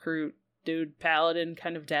Silverhand Recruit dude Paladin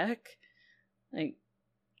kind of deck.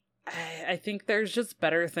 I think there's just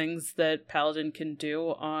better things that Paladin can do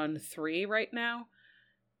on 3 right now.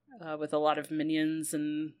 With a lot of minions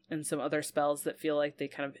and some other spells that feel like they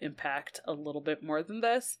kind of impact a little bit more than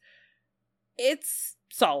this. It's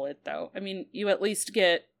solid, though. I mean, you at least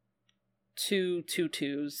get 2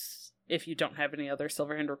 2/2s if you don't have any other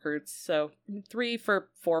Silverhand Recruits. So 3 for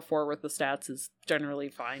 4/4 with the stats is generally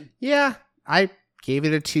fine. Yeah, I gave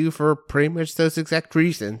it a 2 for pretty much those exact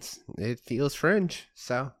reasons. It feels fringe.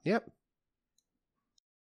 So, yep.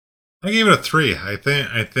 I gave it a 3. I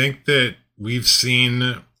think that we've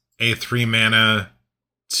seen a 3 mana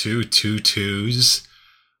 2/2/2s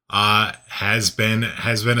has been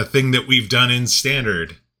a thing that we've done in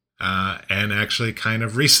standard, and actually kind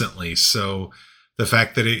of recently. So the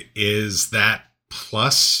fact that it is that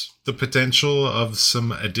plus the potential of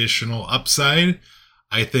some additional upside,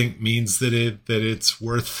 I think means that it's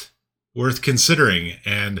worth considering.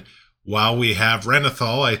 And while we have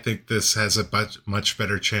Renathal, I think this has a much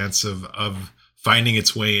better chance of finding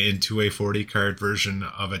its way into a 40 card version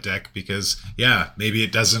of a deck, because maybe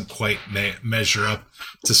it doesn't quite measure up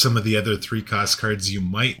to some of the other 3-cost cards you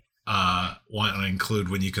might want to include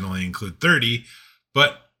when you can only include 30,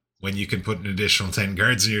 but when you can put an additional 10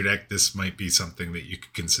 cards in your deck, this might be something that you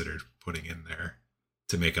could consider putting in there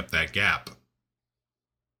to make up that gap.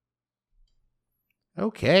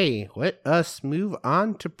 Okay, let us move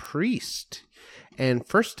on to Priest. And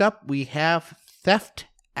first up, we have Theft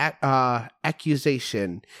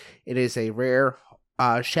Accusation. It is a rare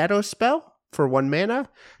shadow spell for 1 mana.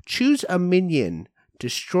 Choose a minion.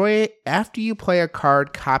 Destroy it after you play a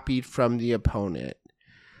card copied from the opponent.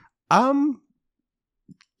 The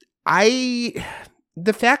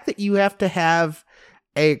fact that you have to have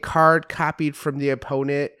a card copied from the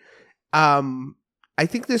opponent, I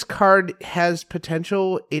think this card has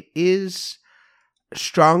potential. It is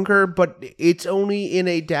stronger, but it's only in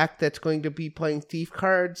a deck that's going to be playing thief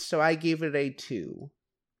cards, so I gave it a 2.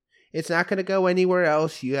 It's not going to go anywhere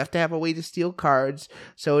else. You have to have a way to steal cards,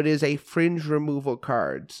 so it is a fringe removal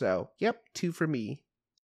card. So, yep, 2 for me.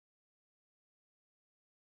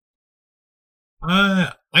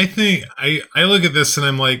 I think I look at this and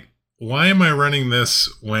I'm like, why am I running this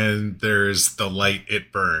when there's the Light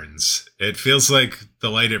It Burns? It feels like the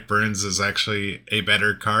Light It Burns is actually a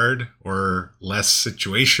better card or less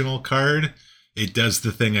situational card. It does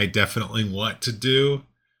the thing I definitely want to do,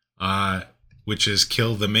 which is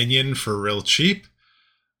kill the minion for real cheap.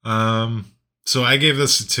 So I gave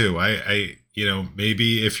this a 2. I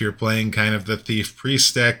maybe if you're playing kind of the Thief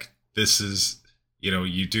Priest deck, this is,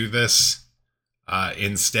 you do this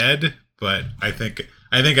instead, but I think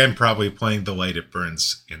I'm probably playing the Light It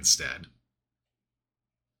Burns instead.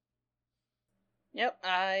 Yep,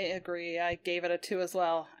 I agree. I gave it a 2 as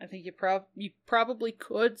well. I think you probably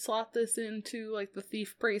could slot this into like the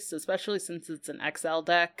Thief Priest, especially since it's an XL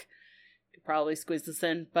deck. You could probably squeeze this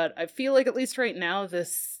in, but I feel like at least right now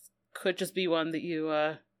this could just be one that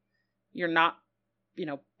you're not,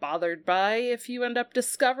 bothered by if you end up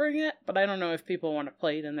discovering it, but I don't know if people want to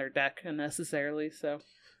play it in their deck necessarily, so.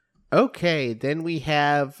 Okay, then we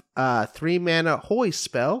have 3 mana Holy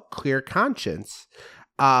Spell, Clear Conscience.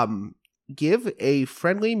 Give a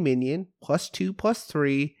friendly minion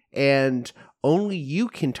 +2/+3, and only you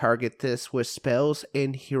can target this with spells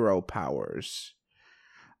and hero powers.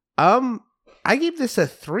 I gave this a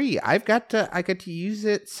 3. I got to use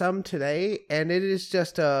it some today, and it is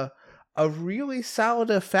just a really solid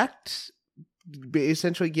effect,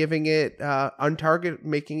 essentially giving it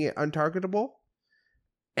making it untargetable.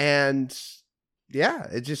 And yeah,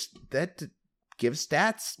 it just that gives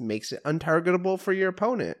stats, makes it untargetable for your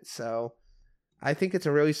opponent. So I think it's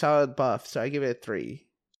a really solid buff. So I give it a 3.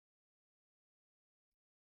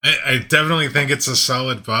 I definitely think it's a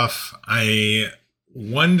solid buff. I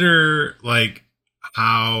wonder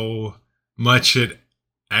how much it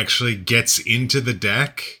actually gets into the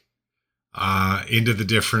deck, into the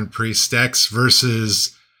different priest decks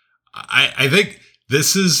versus I think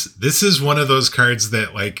this is one of those cards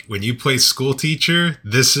that, when you play school teacher,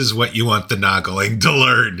 this is what you want the Noggling to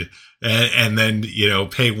learn, and then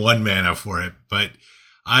pay 1 mana for it. But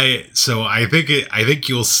I think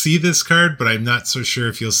you'll see this card, but I'm not so sure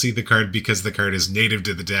if you'll see the card because the card is native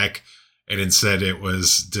to the deck, and instead it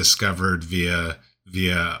was discovered via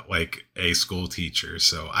a school teacher.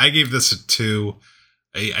 So I gave this a 2.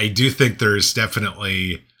 I do think there's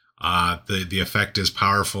definitely. The effect is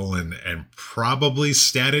powerful and probably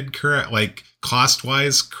statted correct,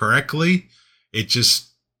 cost-wise correctly. It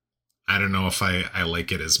just, I don't know if I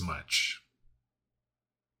like it as much.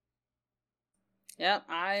 Yeah,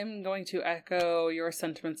 I'm going to echo your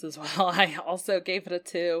sentiments as well. I also gave it a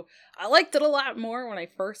 2. I liked it a lot more when I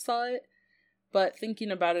first saw it, but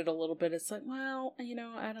thinking about it a little bit, it's like, well,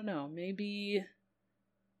 I don't know, maybe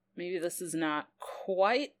this is not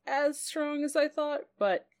quite as strong as I thought,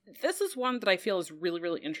 but this is one that I feel is really,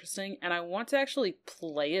 really interesting, and I want to actually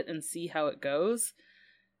play it and see how it goes.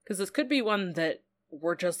 Because this could be one that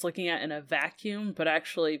we're just looking at in a vacuum, but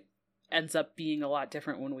actually ends up being a lot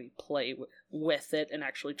different when we play with it and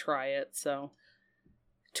actually try it. So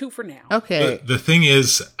 2 for now. Okay. The thing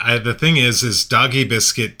is Doggy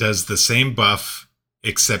Biscuit does the same buff,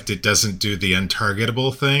 except it doesn't do the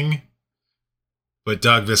untargetable thing. But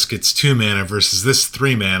Dog Biscuit's 2 mana versus this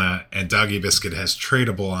 3 mana, and Doggy Biscuit has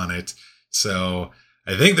tradable on it. So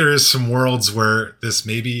I think there is some worlds where this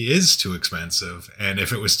maybe is too expensive. And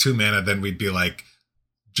if it was 2 mana, then we'd be like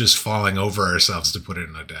just falling over ourselves to put it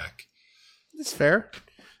in a deck. That's fair.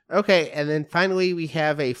 Okay, and then finally we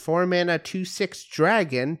have a 4 mana 2/6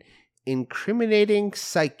 dragon, Incriminating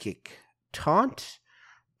Psychic. Taunt,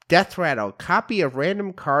 Death Rattle. Copy a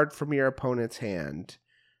random card from your opponent's hand.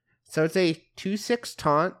 So it's a 2/6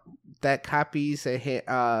 taunt that copies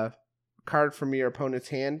a card from your opponent's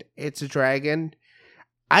hand. It's a dragon.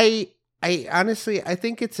 I honestly, I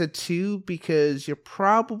think it's a 2 because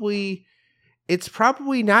it's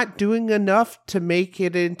probably not doing enough to make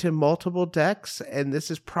it into multiple decks, and this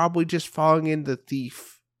is probably just falling in the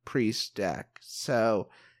Thief Priest deck. So,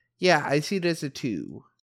 yeah, I see it as a 2.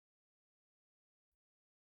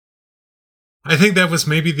 I think that was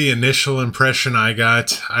maybe the initial impression I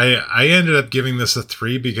got. I ended up giving this a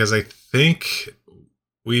 3 because I think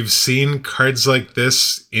we've seen cards like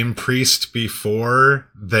this in Priest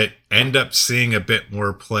before that end up seeing a bit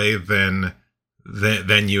more play than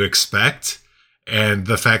you expect. And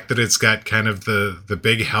the fact that it's got kind of the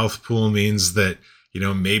big health pool means that,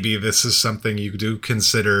 maybe this is something you do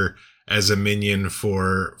consider as a minion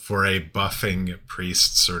for a buffing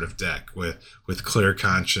Priest sort of deck with Clear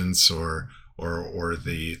Conscience or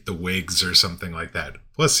the wigs or something like that.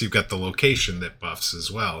 Plus you've got the location that buffs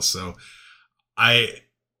as well. So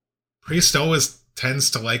Priest always tends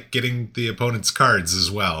to like getting the opponent's cards as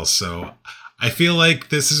well. So I feel like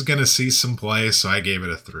this is going to see some play. So I gave it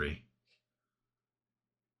a 3.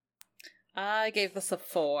 I gave this a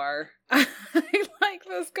 4. I like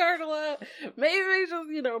this card a lot. Maybe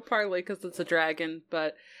just, partly because it's a dragon,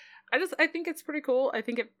 but I think it's pretty cool. I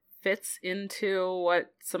think it fits into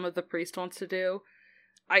what some of the Priest wants to do.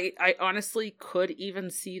 I honestly could even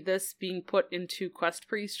see this being put into Quest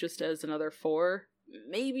Priest just as another 4.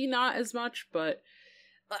 Maybe not as much, but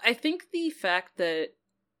I think the fact that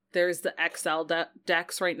there's the XL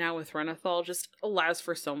decks right now with Renathal just allows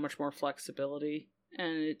for so much more flexibility.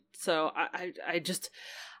 And so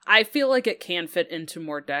I feel like it can fit into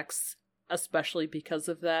more decks, especially because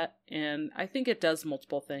of that. And I think it does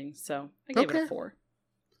multiple things. So I gave it a 4.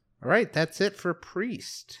 All right, that's it for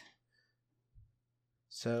Priest.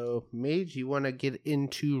 So, Mage, you want to get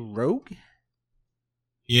into Rogue?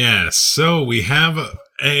 Yeah, so we have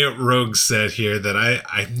a Rogue set here that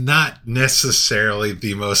I'm not necessarily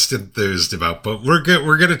the most enthused about, but we're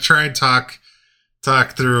going to try and talk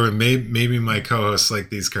through, and maybe my co-hosts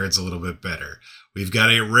like these cards a little bit better. We've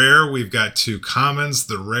got a rare, we've got 2 commons.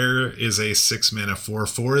 The rare is a 6 mana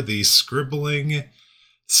 4/4, the Scribbling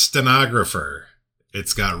Stenographer.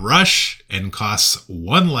 It's got Rush and costs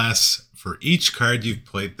 1 less for each card you've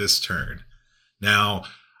played this turn. Now,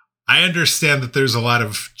 I understand that there's a lot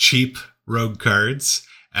of cheap Rogue cards,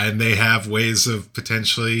 and they have ways of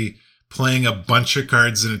potentially playing a bunch of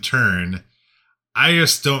cards in a turn. I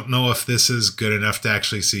just don't know if this is good enough to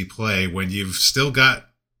actually see play when you've still got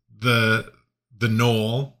the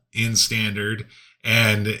Knoll in Standard,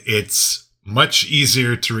 and it's much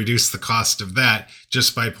easier to reduce the cost of that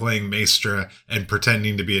just by playing Maestra and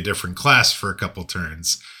pretending to be a different class for a couple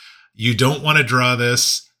turns. You don't want to draw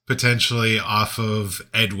this potentially off of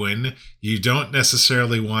Edwin. You don't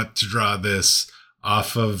necessarily want to draw this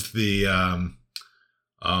off of the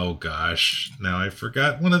oh gosh, now I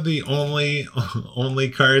forgot one of the only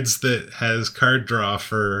cards that has card draw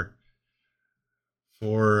for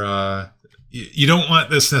you don't want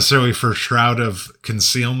this necessarily for Shroud of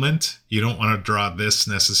Concealment. You don't want to draw this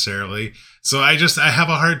necessarily. So I have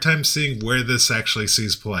a hard time seeing where this actually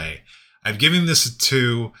sees play. I'm giving this a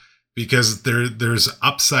 2 because there's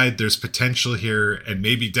upside, there's potential here, and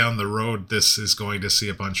maybe down the road this is going to see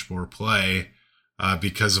a bunch more play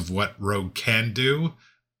because of what Rogue can do,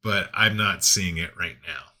 but I'm not seeing it right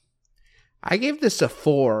now. I gave this a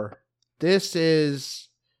 4. This is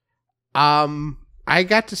I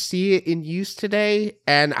got to see it in use today,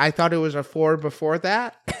 and I thought it was a 4 before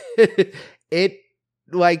that. It's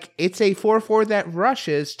a 4/4 that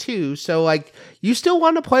rushes too. So you still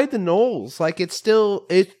want to play the Knolls.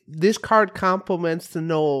 This card complements the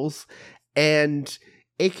Knolls, and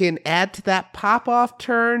it can add to that pop off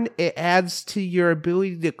turn. It adds to your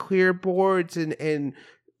ability to clear boards and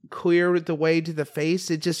clear the way to the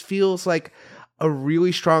face. It just feels like a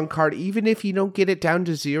really strong card, even if you don't get it down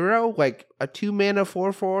to 0. Like a 2 mana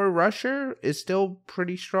 4/4 rusher is still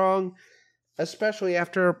pretty strong. especially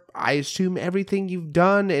after, I assume, everything you've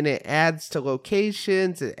done, and it adds to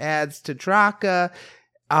locations, it adds to Draka.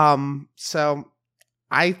 So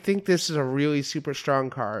I think this is a really super strong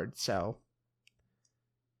card, so.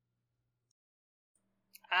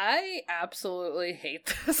 I absolutely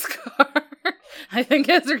hate this card. I think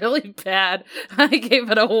it's really bad. I gave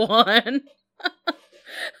it a 1.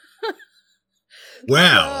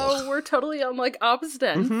 Wow. So we're totally on like opposite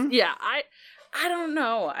ends. Mhm. Yeah, I don't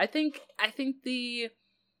know. I think the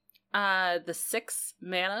 6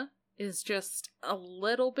 mana is just a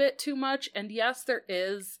little bit too much, and yes, there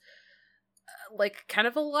is like kind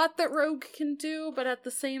of a lot that Rogue can do, but at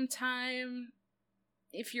the same time,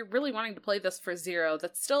 if you're really wanting to play this for 0,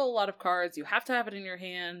 that's still a lot of cards. You have to have it in your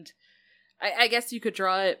hand. I guess you could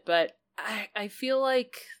draw it, but I feel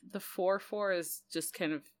like the 4/4 is just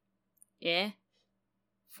kind of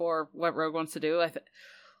for what Rogue wants to do.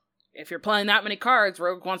 If you're playing that many cards,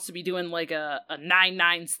 Rogue wants to be doing like a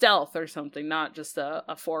 9/9 stealth or something, not just a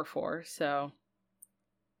 4/4. So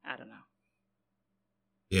I don't know.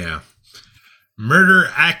 Yeah. Murder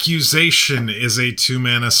Accusation is a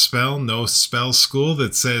 2-mana spell, no spell school,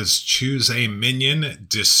 that says choose a minion,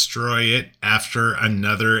 destroy it after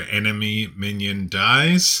another enemy minion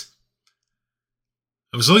dies.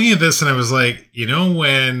 I was looking at this and I was like, you know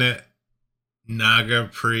when Naga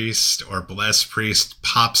Priest or Bless Priest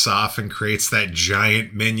pops off and creates that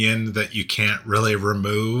giant minion that you can't really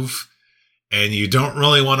remove, and you don't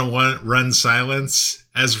really want to run Silence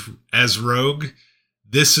as Rogue?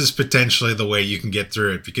 This is potentially the way you can get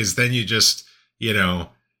through it, because then you just,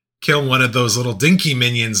 kill one of those little dinky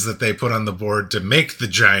minions that they put on the board to make the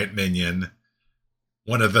giant minion,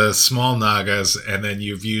 one of the small Nagas, and then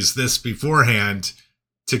you've used this beforehand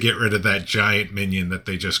to get rid of that giant minion that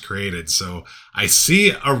they just created. So I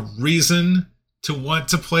see a reason to want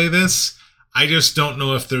to play this. I just don't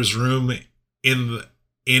know if there's room in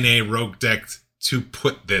a Rogue deck to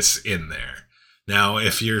put this in there. Now,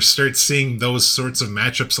 if you start seeing those sorts of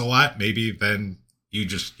matchups a lot, maybe then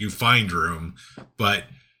you find room, but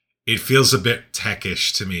it feels a bit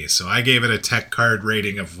techish to me. So I gave it a tech card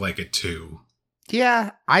rating of like a 2.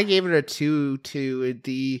 Yeah, I gave it a 2 too.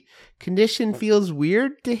 The condition feels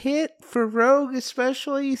weird to hit for Rogue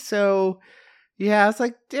especially, so yeah, I was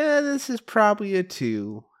like, this is probably a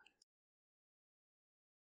 2.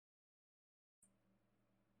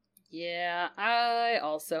 Yeah, I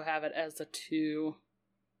also have it as a 2.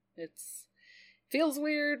 It's feels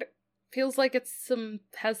weird. Feels like has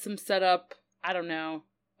some setup. I don't know.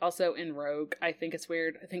 Also in Rogue, I think it's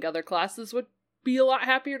weird. I think other classes would be a lot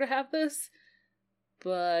happier to have this,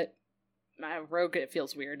 but Rogue it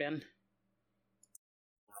feels weird in.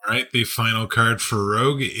 All right, the final card for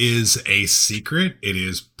Rogue is a secret. It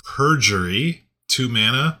is Perjury, 2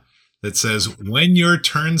 mana, that says when your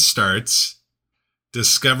turn starts,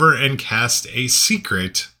 discover and cast a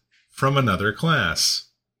secret from another class.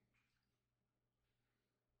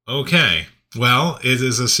 Okay, well, it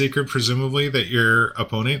is a secret presumably that your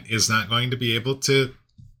opponent is not going to be able to,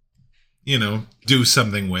 do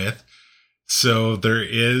something with. So there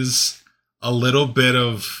is a little bit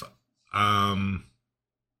of, I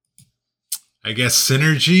guess,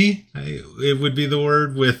 synergy, it would be the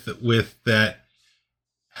word, with that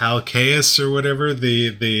Halkaeus or whatever,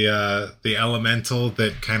 the elemental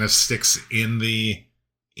that kind of sticks in the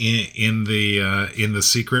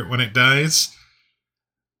secret when it dies.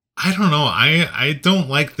 I don't know. I don't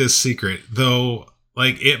like this secret, though.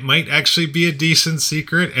 Like, it might actually be a decent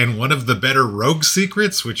secret and one of the better Rogue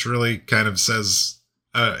secrets, which really kind of says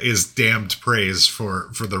is damned praise for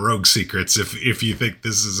the Rogue secrets. If you think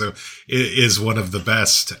this is one of the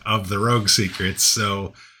best of the Rogue secrets,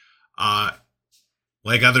 so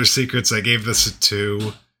like other secrets, I gave this a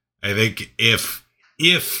 2. I think if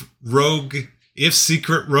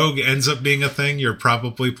Secret Rogue ends up being a thing, you're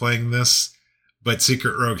probably playing this. But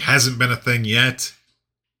Secret Rogue hasn't been a thing yet,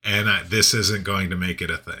 and this isn't going to make it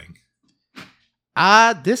a thing.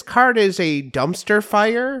 This card is a dumpster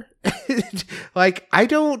fire. Like, I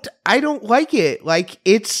don't like it. Like,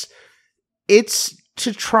 it's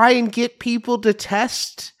to try and get people to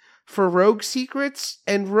test for Rogue secrets,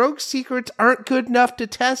 and Rogue secrets aren't good enough to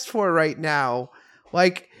test for right now.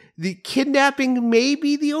 Like, the kidnapping may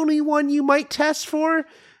be the only one you might test for,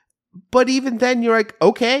 but even then you're like,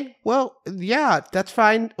 okay, well, yeah, that's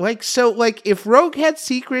fine. Like, so, like, if Rogue had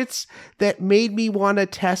secrets that made me want to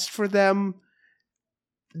test for them,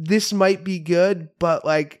 this might be good, but,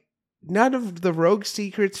 like, none of the Rogue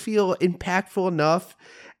secrets feel impactful enough,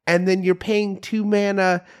 and then you're paying 2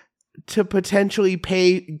 mana to potentially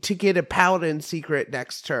pay to get a Paladin secret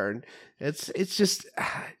next turn. It's just,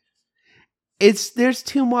 there's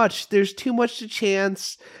too much. There's too much to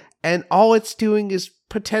chance, and all it's doing is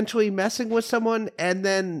potentially messing with someone. And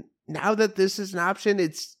then now that this is an option,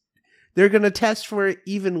 they're gonna test for it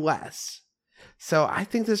even less. So I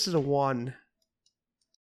think this is a 1.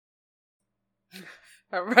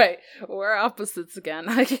 All right, we're opposites again.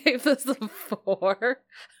 I gave this a 4.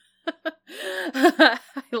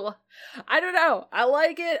 I don't know. I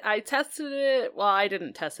like it. I tested it. Well, I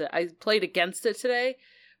didn't test it. I played against it today.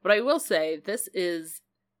 But I will say, this is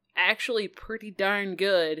actually pretty darn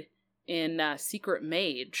good in Secret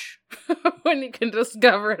Mage. When you can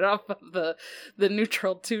discover it off of the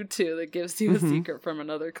neutral 2/2 that gives you a secret from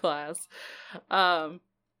another class.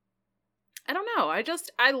 I don't know.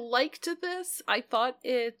 I liked this. I thought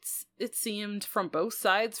it seemed from both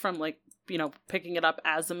sides, from like, you know, picking it up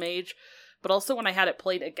as a mage, but also when I had it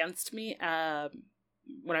played against me,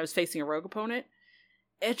 when I was facing a rogue opponent,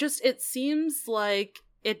 it seems like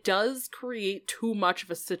it does create too much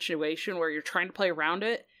of a situation where you're trying to play around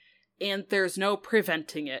it, and there's no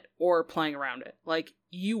preventing it or playing around it. Like,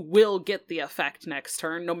 you will get the effect next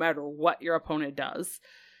turn, no matter what your opponent does.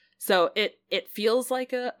 So it feels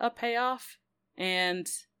like a payoff, and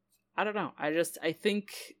I don't know. I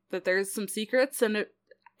think that there's some secrets, and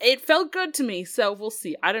it felt good to me. So we'll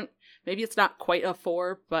see. Maybe it's not quite a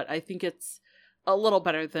 4, but I think it's a little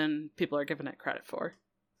better than people are giving it credit for.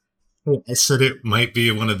 I said it might be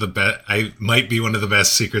one of the best. I might be one of the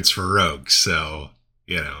best secrets for rogues. So,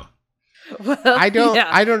 you know. Well, I don't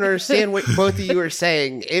understand what both of you are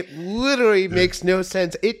saying. It literally makes no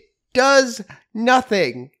sense. It does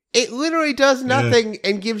nothing. It literally does nothing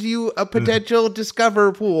and gives you a potential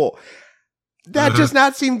discover pool. That does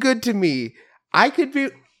not seem good to me. I could be...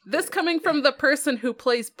 This coming from the person who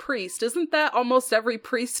plays priest, isn't that almost every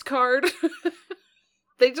priest card?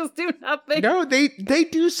 They just do nothing. No, they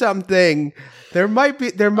do something. There might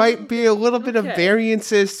be a little bit of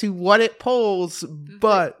variances to what it pulls,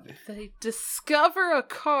 but they discover a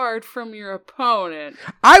card from your opponent.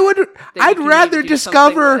 I'd rather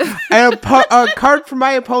discover a card from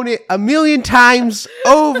my opponent 1,000,000 times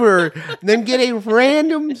over than get a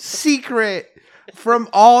random secret from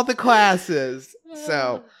all the classes.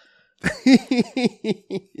 So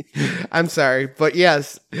I'm sorry, but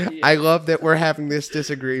yes, I love that we're having this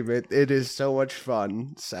disagreement. It is so much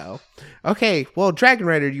fun. So, okay, well, Dragon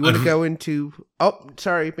Rider, you want to go into... Oh,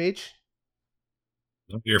 sorry, Mage.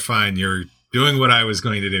 You're fine. You're doing what I was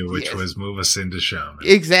going to do, which was move us into Shaman.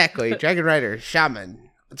 Exactly. Dragon Rider, Shaman.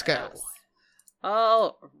 Let's go. Yes.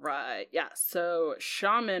 All right. Yeah, so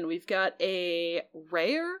Shaman, we've got a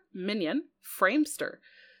rare minion, Framester.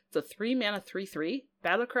 It's a 3-mana 3/3.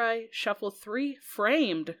 Battlecry, shuffle 3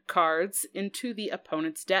 framed cards into the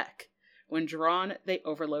opponent's deck. When drawn, they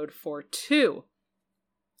overload for 2.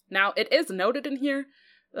 Now, it is noted in here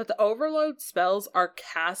that the overload spells are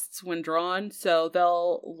casts when drawn, so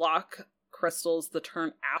they'll lock crystals the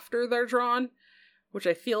turn after they're drawn, which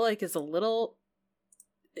I feel like is a little,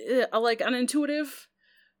 unintuitive,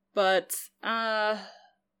 but,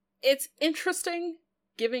 it's interesting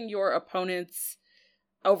giving your opponents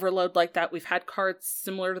overload like that. We've had cards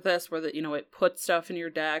similar to this where it puts stuff in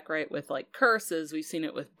your deck, right? With like curses. We've seen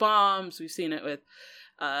it with bombs. We've seen it with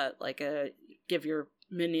give your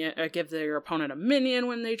opponent a minion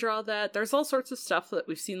when they draw that. There's all sorts of stuff that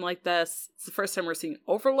we've seen like this. It's the first time we're seeing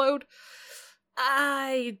overload.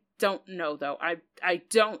 I don't know though. I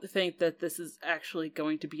don't think that this is actually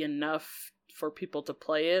going to be enough for people to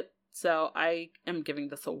play it. So I am giving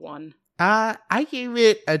this a 1. I gave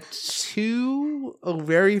it a 2, a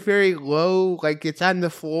very, very low, like it's on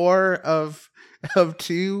the floor of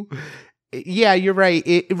 2. Yeah, you're right.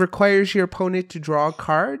 It requires your opponent to draw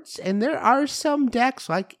cards, and there are some decks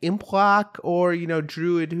like Implock or,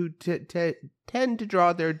 Druid who tend to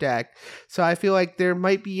draw their deck. So I feel like there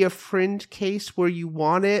might be a fringe case where you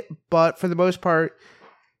want it, but for the most part,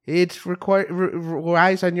 it's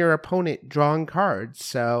relies on your opponent drawing cards.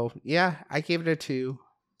 So yeah, I gave it a 2.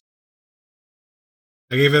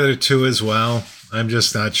 I gave it a 2 as well. I'm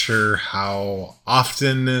just not sure how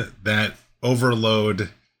often that overload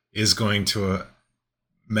is going to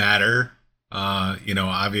matter.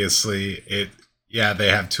 Obviously they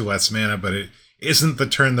have 2 less mana, but it isn't the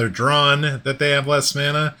turn they're drawn that they have less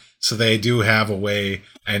mana. So they do have a way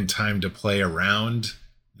and time to play around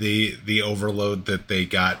the overload that they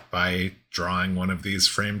got by drawing one of these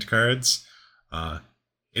framed cards.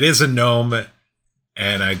 It is a gnome.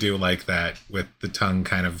 And I do like that with the tongue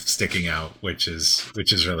kind of sticking out, which is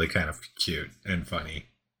really kind of cute and funny.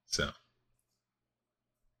 So.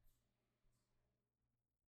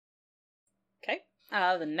 Okay.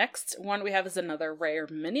 The next one we have is another rare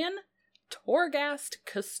minion, Torghast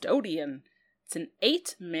Custodian. It's an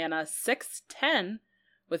 8 mana 6/10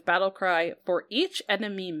 with Battlecry. For each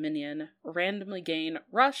enemy minion, randomly gain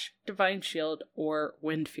Rush, Divine Shield, or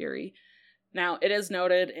Wind Fury. Now, it is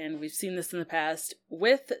noted, and we've seen this in the past,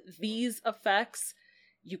 with these effects,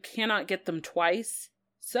 you cannot get them twice.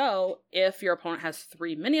 So, if your opponent has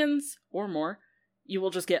 3 minions or more, you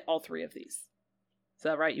will just get all 3 of these.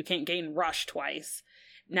 So, right, you can't gain Rush twice.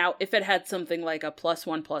 Now, if it had something like a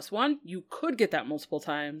 +1/+1, you could get that multiple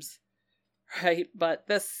times, right? But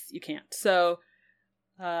this, you can't. So,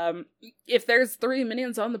 if there's 3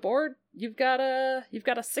 minions on the board, you've got a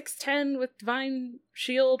 6/10 with Divine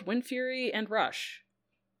Shield, Wind Fury, and Rush.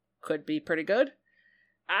 Could be pretty good.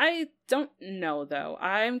 I don't know, though.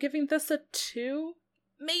 I'm giving this a 2.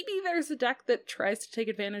 Maybe there's a deck that tries to take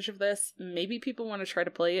advantage of this. Maybe people want to try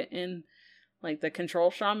to play it in, like, the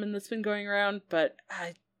Control Shaman that's been going around, but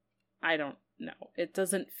I don't know. It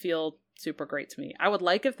doesn't feel super great to me. I would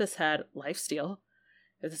like if this had Lifesteal.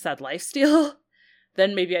 If this had Lifesteal,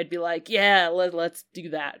 then maybe I'd be like, yeah, let's do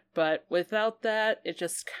that. But without that, it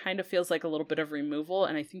just kind of feels like a little bit of removal,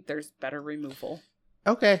 and I think there's better removal.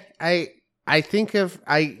 Okay,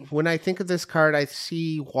 when I think of this card, I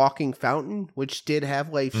see Walking Fountain, which did have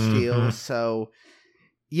Lifesteal. Mm-hmm. So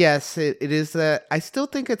yes, it is that. I still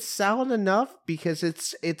think it's solid enough because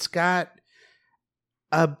it's got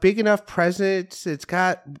a big enough presence. It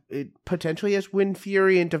potentially has Wind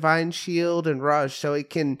Fury and Divine Shield and Rush, so it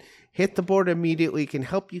can hit the board immediately, can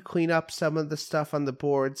help you clean up some of the stuff on the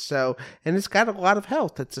board. So, and it's got a lot of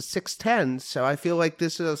health. It's a 6/10, so I feel like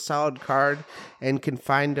this is a solid card and can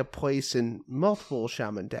find a place in multiple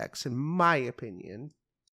Shaman decks, in my opinion.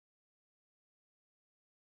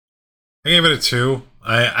 I gave it a 2.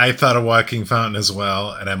 I thought of Walking Fountain as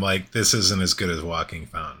well, and I'm like, this isn't as good as Walking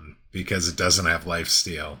Fountain because it doesn't have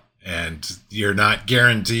Lifesteal, and you're not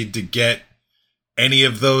guaranteed to get any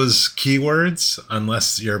of those keywords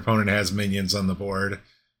unless your opponent has minions on the board.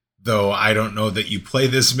 Though I don't know that you play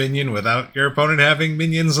this minion without your opponent having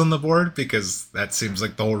minions on the board, because that seems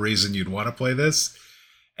like the whole reason you'd want to play this.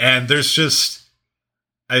 And there's just,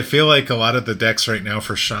 I feel like a lot of the decks right now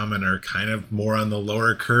for Shaman are kind of more on the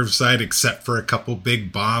lower curve side, except for a couple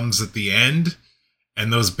big bombs at the end.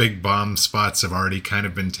 And those big bomb spots have already kind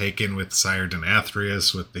of been taken with Sire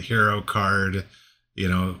Denathrius, with the hero card,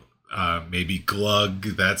 maybe Glug,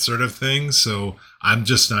 that sort of thing. So I'm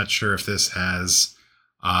just not sure if this has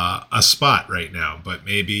a spot right now, but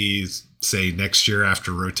maybe say next year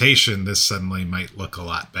after rotation, this suddenly might look a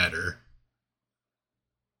lot better.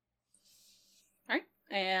 All right.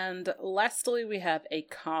 And lastly, we have a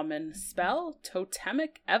common spell,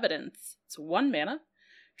 Totemic Evidence. It's 1 mana.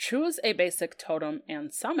 Choose a basic totem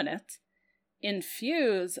and summon it.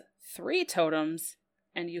 Infuse 3 totems,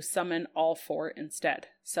 and you summon all 4 instead.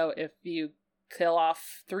 So if you kill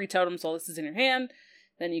off 3 totems while this is in your hand,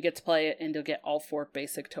 then you get to play it, and you'll get all 4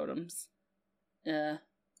 basic totems.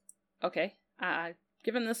 Okay.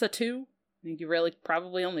 Given this a 2, I think you really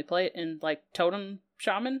probably only play it in, like, Totem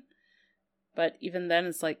Shaman. But even then,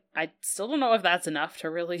 it's like, I still don't know if that's enough to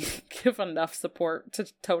really give enough support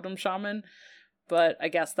to Totem Shaman. But I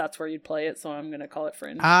guess that's where you'd play it, so I'm going to call it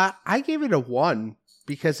Fringe. I gave it a 1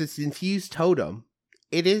 because it's Infused Totem.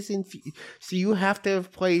 It is so you have to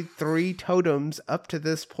have played 3 totems up to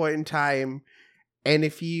this point in time, and I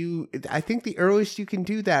think the earliest you can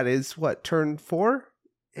do that is turn 4?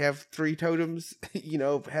 Have 3 totems,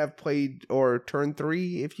 have played, or turn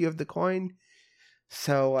 3 if you have the coin.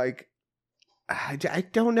 So, like, I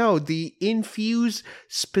don't know. The infuse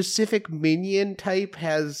specific minion type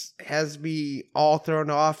has me all thrown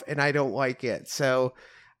off, and I don't like it. So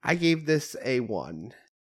I gave this a 1.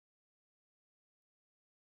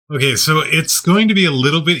 Okay, so it's going to be a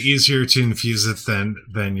little bit easier to infuse it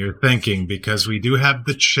than you're thinking, because we do have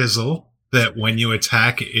the Chisel that when you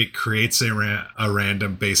attack, it creates a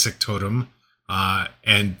random basic totem,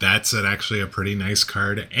 and that's actually a pretty nice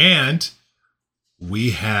card. And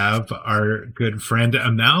we have our good friend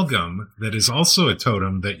Amalgam that is also a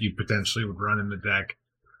totem that you potentially would run in the deck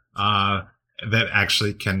that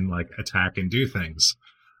actually can, like, attack and do things.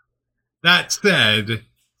 That said,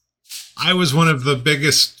 I was one of the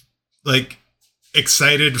biggest, like,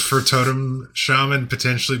 excited for Totem Shaman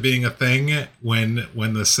potentially being a thing when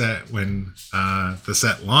the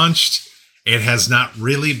set launched. It has not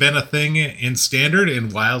really been a thing in Standard,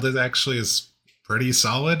 and Wild is actually pretty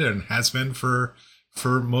solid and has been for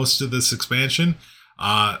most of this expansion.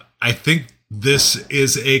 I think this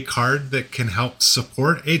is a card that can help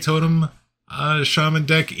support a Totem Shaman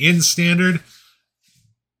deck in Standard,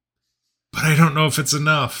 but I don't know if it's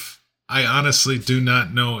enough. I honestly do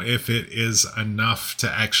not know if it is enough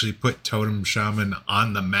to actually put Totem Shaman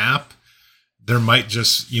on the map, you might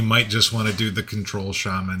just want to do the control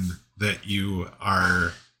shaman that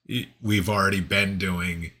we've already been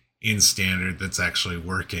doing in standard that's actually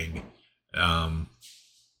working. I'm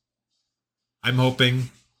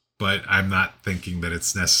hoping, but I'm not thinking that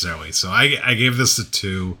it's necessarily. So I gave this a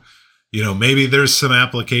 2. Maybe there's some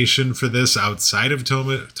application for this outside of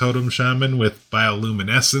Totem Shaman with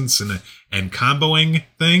bioluminescence and comboing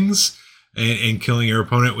things and killing your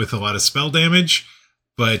opponent with a lot of spell damage.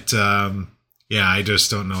 But yeah, I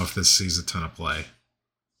just don't know if this sees a ton of play.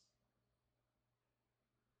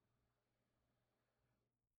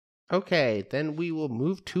 Okay, then we will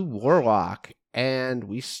move to Warlock. And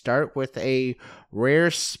we start with a rare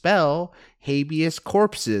spell, Habeas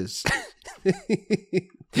Corpses.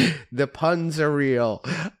 The puns are real.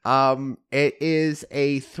 It is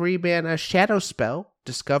a 3-mana shadow spell.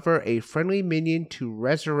 Discover a friendly minion to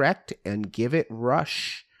resurrect and give it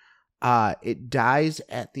rush. It dies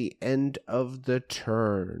at the end of the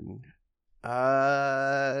turn.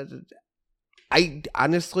 I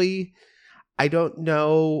honestly, I don't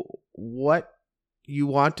know what you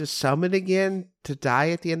want to summon again to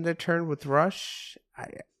die at the end of the turn with rush.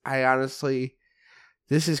 I honestly,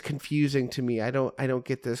 this is confusing to me. I don't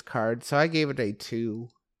get this card, so I gave it a 2.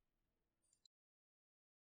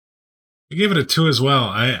 I gave it a 2 as well.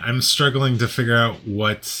 I'm struggling to figure out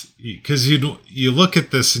what, because you look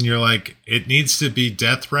at this and you're like, it needs to be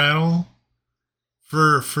Death Rattle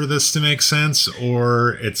for this to make sense,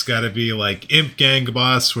 or it's got to be like Imp Gang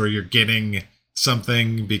Boss where you're getting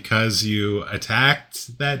something because you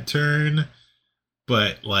attacked that turn.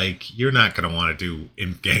 But like, you're not going to want to do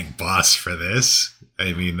Imp Gang Boss for this.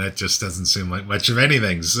 I mean, that just doesn't seem like much of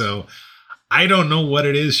anything. So I don't know what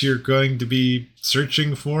it is you're going to be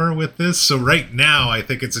searching for with this. So right now, I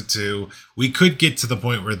think it's a 2. We could get to the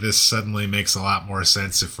point where this suddenly makes a lot more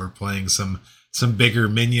sense if we're playing some bigger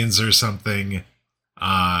minions or something,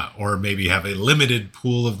 or maybe have a limited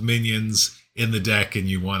pool of minions in the deck and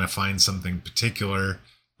you want to find something particular.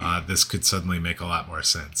 This could suddenly make a lot more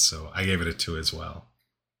sense. So I gave it a 2 as well.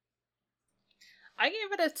 I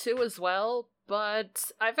gave it a 2 as well,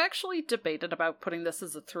 but I've actually debated about putting this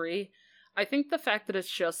as a 3. I think the fact that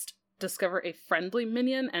it's just discover a friendly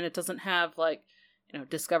minion and it doesn't have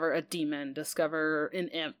discover a demon, discover an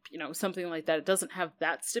imp, something like that. It doesn't have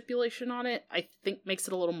that stipulation on it. I think makes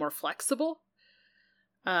it a little more flexible.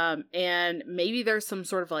 And maybe there's some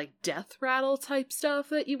sort of like death rattle type stuff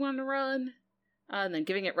that you want to run. And then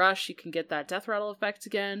giving it rush, you can get that death rattle effect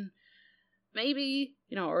again. Maybe,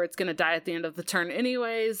 or it's going to die at the end of the turn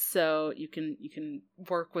anyways, so you can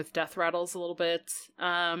work with death rattles a little bit.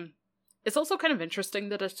 It's also kind of interesting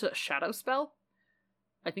that it's a shadow spell.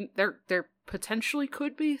 I think there potentially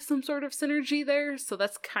could be some sort of synergy there, so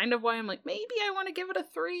that's kind of why I'm like, maybe I want to give it a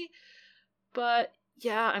 3. But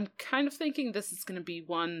yeah, I'm kind of thinking this is going to be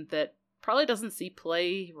one that probably doesn't see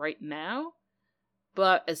play right now.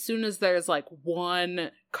 But as soon as there's like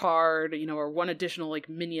one card, or one additional like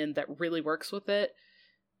minion that really works with it,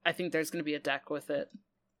 I think there's going to be a deck with it.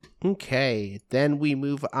 Okay, then we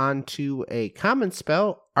move on to a common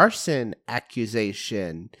spell, Arson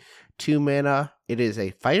Accusation. 2 mana, it is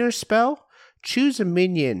a fighter spell. Choose a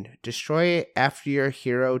minion, destroy it after your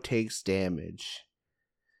hero takes damage.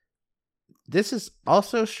 This is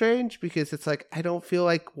also strange because it's like, I don't feel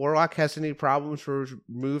like Warlock has any problems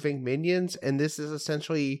removing minions, and this is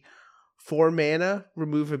essentially 4 mana,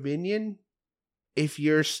 remove a minion if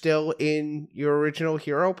you're still in your original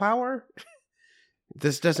hero power.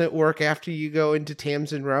 This doesn't work after you go into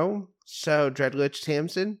Tamsin Roam, so Dreadlich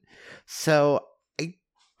Tamsin. So I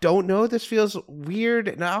don't know, this feels weird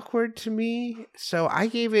and awkward to me. So I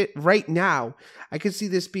gave it, right now, I could see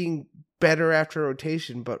this being better after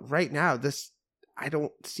rotation, but right now, this, I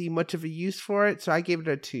don't see much of a use for it, so I gave it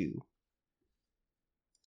a 2.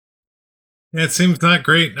 Yeah, it seems not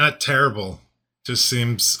great, not terrible. Just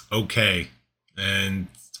seems okay. And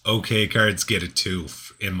okay cards get a 2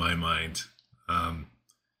 in my mind.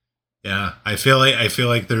 Yeah, I feel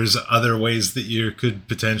like there's other ways that you could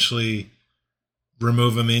potentially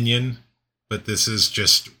remove a minion, but this is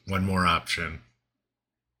just one more option.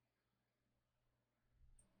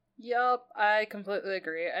 Yup, I completely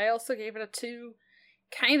agree. I also gave it a 2.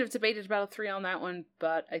 Kind of debated about a 3 on that one,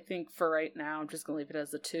 but I think for right now, I'm just going to leave it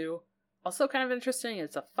as a 2. Also kind of interesting,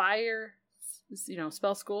 it's a fire,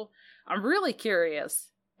 spell school. I'm really curious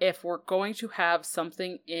if we're going to have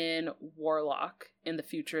something in Warlock in the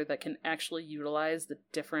future that can actually utilize the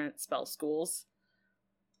different spell schools.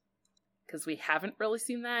 Because we haven't really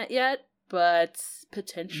seen that yet, but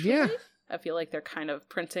potentially. Yeah. I feel like they're kind of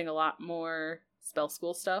printing a lot more spell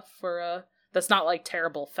school stuff for that's not like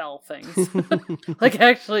terrible fell things. Like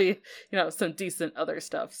actually, some decent other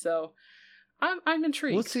stuff. So I'm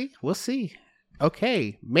intrigued. We'll see.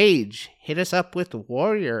 Okay, Mage, hit us up with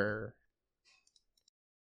Warrior.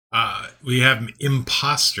 We have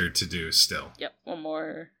Imposter to do still. Yep, one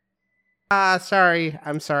more. Sorry.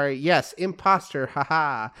 I'm sorry. Yes, Imposter.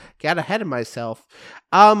 Haha. Got ahead of myself.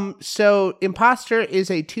 So Imposter is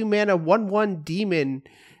a 2-mana 1/1 demon.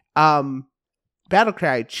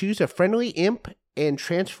 Battlecry. Choose a friendly imp and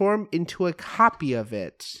transform into a copy of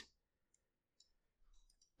it.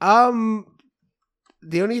 The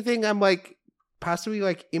only thing I'm like, possibly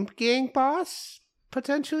like Imp Gang boss,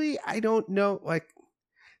 potentially. I don't know. Like,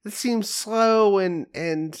 this seems slow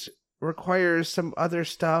and requires some other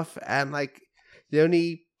stuff, and like the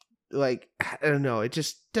only, like, I don't know, it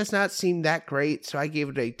just does not seem that great, so I gave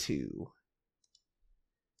it a 2.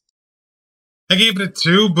 I gave it a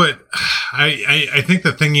 2, but I think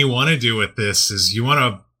the thing you want to do with this is you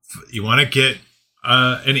want to get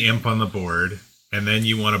an imp on the board, and then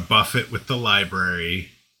you want to buff it with the library,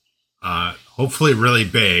 hopefully really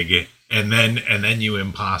big, and then you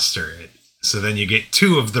imposter it. So then you get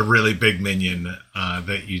 2 of the really big minion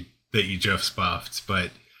that you just buffed.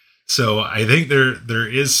 But so I think there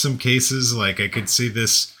is some cases, like I could see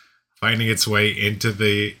this finding its way into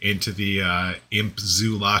the Imp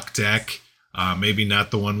Zulok deck. Maybe not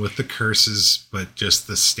the one with the curses, but just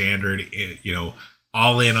the standard,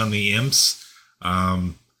 all in on the imps,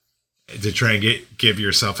 to try and give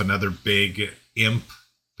yourself another big imp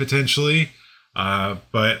potentially.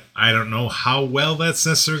 But I don't know how well that's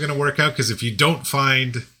necessarily going to work out, because if you don't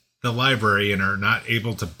find the library and are not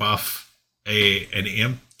able to buff an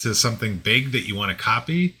imp to something big that you want to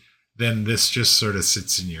copy, then this just sort of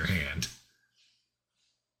sits in your hand.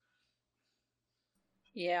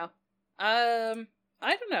 Yeah. I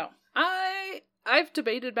don't know. I've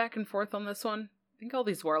debated back and forth on this one. I think all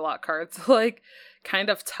these Warlock cards are like kind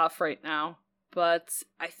of tough right now, but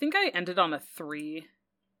I think I ended on a 3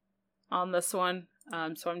 on this one.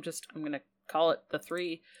 So I'm going to call it the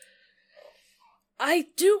 3. I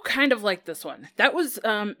do kind of like this one. That was,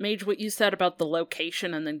 Mage, what you said about the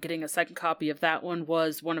location and then getting a second copy of that one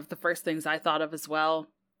was one of the first things I thought of as well.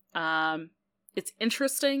 It's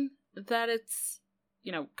interesting that it's,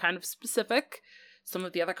 kind of specific. Some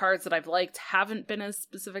of the other cards that I've liked haven't been as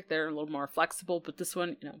specific. They're a little more flexible, but this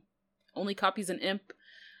one, only copies an imp.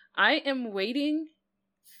 I am waiting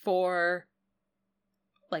for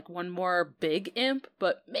like one more big imp,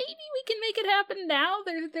 but maybe we can make it happen now.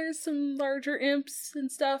 There's some larger imps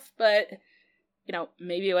and stuff, but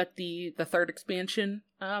maybe at the third expansion.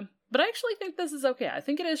 But I actually think this is okay. I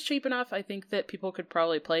think it is cheap enough. I think that people could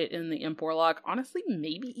probably play it in the Imp Warlock. Honestly,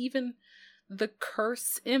 maybe even the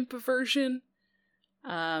Curse Imp version.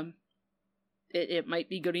 It might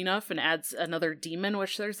be good enough and adds another demon,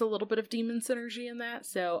 which there's a little bit of demon synergy in that.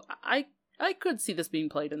 So I could see this being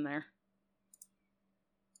played in there.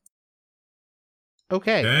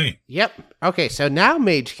 Okay. Yep. Okay, so now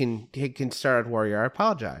Mage can start Warrior. I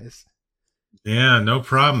apologize. Yeah, no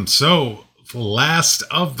problem. So, last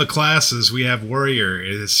of the classes, we have Warrior.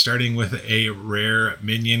 It is starting with a rare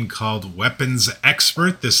minion called Weapons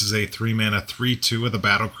Expert. This is a 3-mana 3/2 with a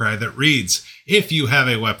battle cry that reads, if you have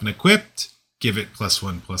a weapon equipped, give it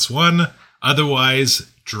 +1/+1.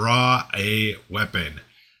 Otherwise, draw a weapon.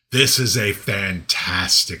 This is a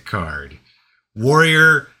fantastic card.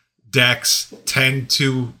 Warrior decks tend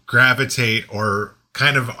to gravitate or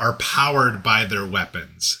kind of are powered by their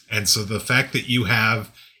weapons. And so the fact that you have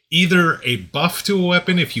either a buff to a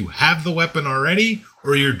weapon if you have the weapon already,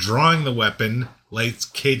 or you're drawing the weapon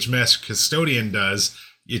like Cage Master Custodian does,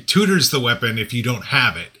 it tutors the weapon if you don't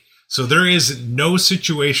have it. So there is no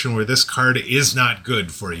situation where this card is not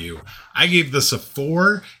good for you. I gave this a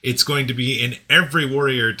 4. It's going to be in every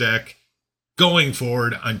Warrior deck going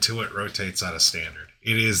forward until it rotates out of Standard.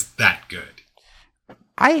 It is that good.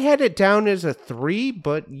 I had it down as a 3,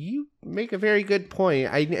 but you make a very good point.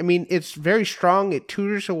 I mean, it's very strong. It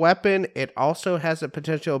tutors a weapon. It also has a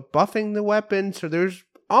potential of buffing the weapon, so there's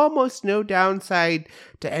almost no downside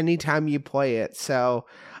to any time you play it. So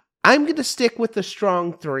I'm going to stick with the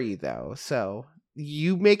strong 3, though. So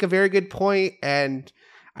you make a very good point, and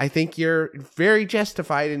I think you're very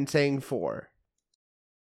justified in saying 4.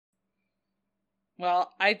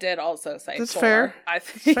 Well, I did also say That's 4. fair. I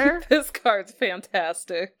think fair. This card's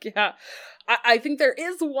fantastic. Yeah. I think there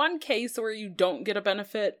is one case where you don't get a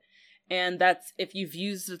benefit, and that's if you've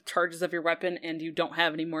used the charges of your weapon and you don't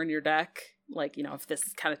have any more in your deck. Like, if this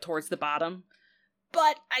is kind of towards the bottom.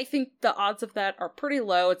 But I think the odds of that are pretty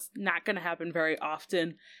low. It's not going to happen very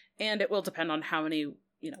often, and it will depend on how many,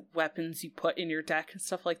 weapons you put in your deck and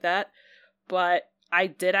stuff like that. but I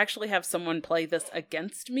did actually have someone play this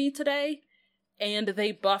against me today, and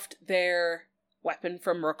they buffed their weapon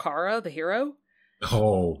from Rokara, the hero.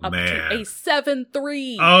 Oh, up man. to a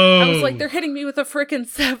 7-3. Oh. I was like, they're hitting me with a freaking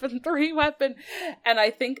 7-3 weapon. And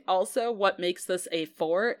I think also what makes this a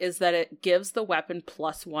 4 is that it gives the weapon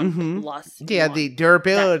 +1 plus Yeah, 1. the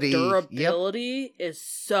durability. That durability is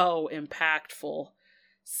so impactful.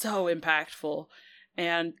 So impactful.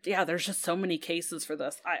 And yeah, there's just so many cases for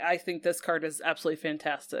this. I think this card is absolutely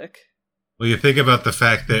fantastic. Well, you think about the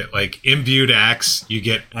fact that, like, Imbued Axe, you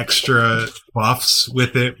get extra buffs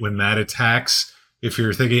with it when that attacks. If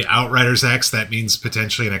you're thinking Outrider's Axe, that means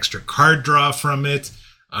potentially an extra card draw from it.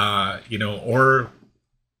 Or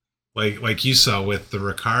like you saw with the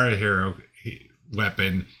Rokara hero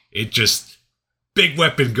weapon, it just big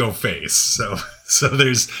weapon go face. So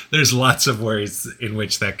there's lots of ways in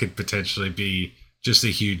which that could potentially be just a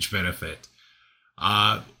huge benefit.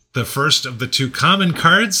 The first of the 2 common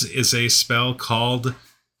cards is a spell called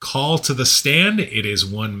Call to the Stand. It is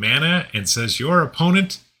 1 mana and says your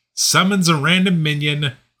opponent summons a random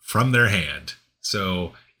minion from their hand.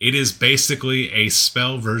 So it is basically a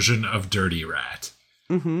spell version of Dirty Rat.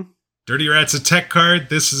 Mm-hmm. Dirty Rat's a tech card.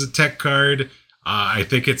 This is a tech card. I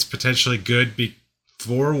think it's potentially good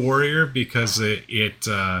for Warrior because it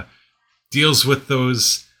deals with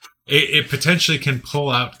those. It potentially can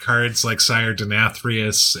pull out cards like Sire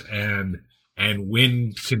Denathrius and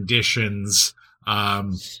win conditions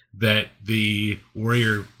that the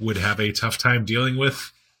Warrior would have a tough time dealing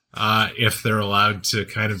with. If they're allowed to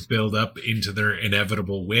kind of build up into their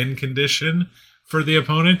inevitable win condition for the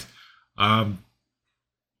opponent.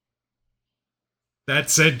 That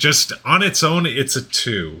said, just on its own, it's a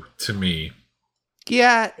 2 to me.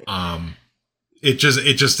 Yeah. It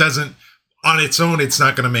just doesn't, on its own, it's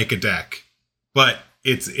not going to make a deck, but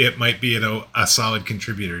it might be a solid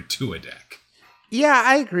contributor to a deck. Yeah,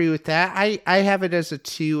 I agree with that. I have it as a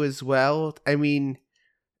 2 as well. I mean,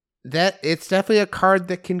 that it's definitely a card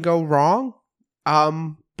that can go wrong.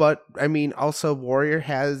 But I mean, also Warrior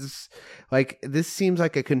has, like, this seems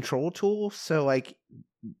like a control tool. So, like,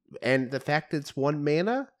 and the fact that it's 1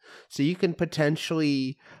 mana, so you can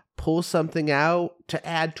potentially pull something out to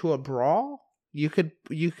add to a brawl. You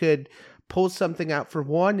could pull something out for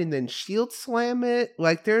 1 and then shield slam it.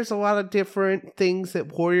 Like, there's a lot of different things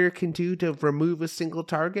that Warrior can do to remove a single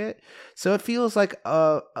target. So it feels like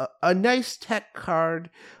a nice tech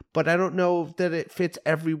card, but I don't know that it fits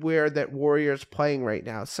everywhere that Warrior's playing right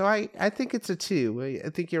now. So I think it's a 2. I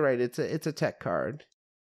think you're right. It's a tech card.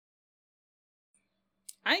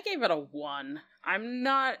 I gave it a 1. I'm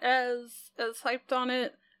not as hyped on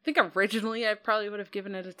it. I think originally I probably would have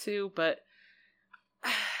given it a 2, but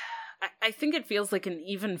I think it feels like an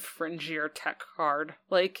even fringier tech card.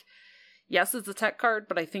 Like, yes, it's a tech card,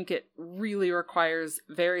 but I think it really requires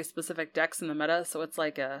very specific decks in the meta, so it's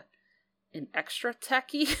like an extra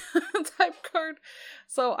techy type card.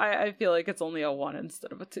 So I feel like it's only a 1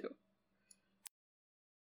 instead of a 2.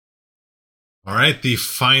 All right, the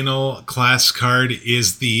final class card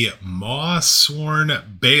is the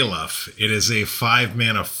Maw-Sworn Bailiff. It is a 5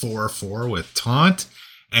 mana 4/4 with Taunt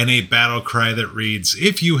and a battle cry that reads,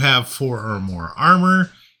 if you have 4 or more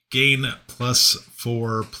armor, gain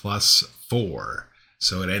 +4/+4.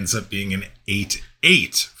 So it ends up being an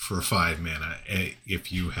 8/8 for 5 mana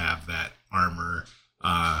if you have that armor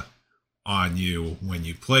on you when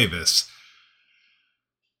you play this.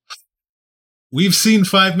 We've seen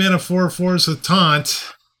 5 mana 4/4s with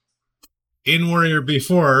Taunt in Warrior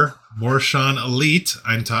before. Morshan Elite,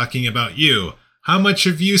 I'm talking about you. How much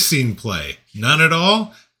have you seen play? None at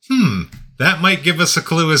all? That might give us a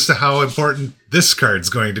clue as to how important this card's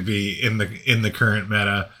going to be in the current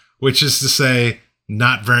meta, which is to say,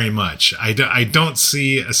 not very much. I don't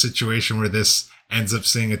see a situation where this ends up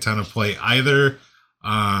seeing a ton of play either.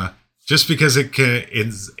 Just because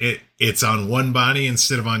it's on 1 body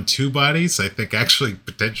instead of on 2 bodies, I think actually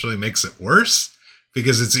potentially makes it worse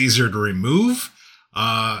because it's easier to remove.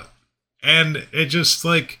 And it just,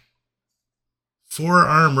 like, 4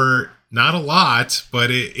 armor, not a lot,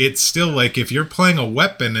 but it's still, like, if you're playing a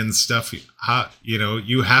weapon and stuff,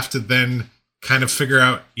 you have to then kind of figure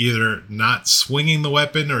out either not swinging the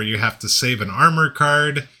weapon, or you have to save an armor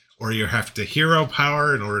card, or you have to hero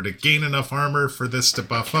power in order to gain enough armor for this to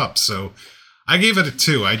buff up. So I gave it a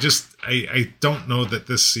 2. I don't know that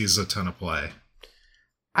this sees a ton of play.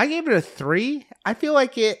 I gave it a 3. I feel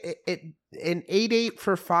like it an 8/8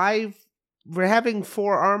 for 5. We're having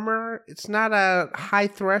 4 armor. It's not a high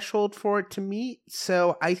threshold for it to meet.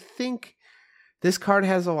 So I think this card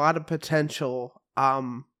has a lot of potential.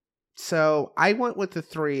 So I went with the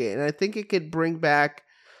 3, and I think it could bring back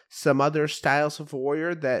some other styles of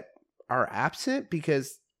warrior that are absent,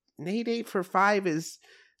 because Nate 8 for 5 is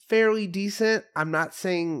fairly decent. I'm not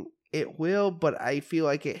saying it will, but I feel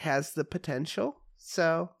like it has the potential.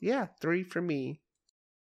 So yeah, 3 for me.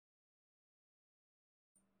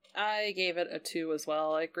 I gave it a 2 as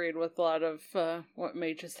well. I agreed with a lot of what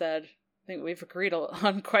Mage has said. I think we've agreed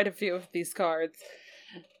on quite a few of these cards.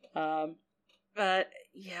 But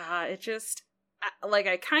yeah, it just,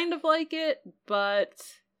 I kind of like it, but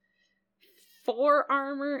 4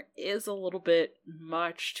 armor is a little bit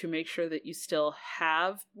much to make sure that you still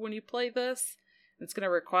have when you play this. It's going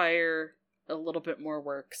to require a little bit more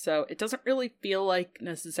work. So it doesn't really feel like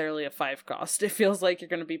necessarily a 5 cost. It feels like you're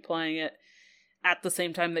going to be playing it at the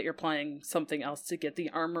same time that you're playing something else to get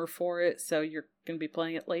the armor for it. So you're going to be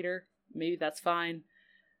playing it later. Maybe that's fine.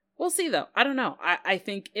 We'll see though. I don't know. I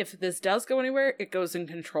think if this does go anywhere, it goes in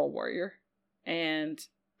Control Warrior. And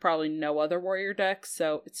probably no other warrior deck,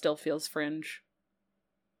 so it still feels fringe.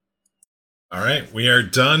 All right, we are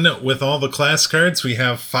done with all the class cards. We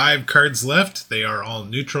have 5 cards left. They are all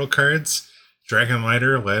neutral cards.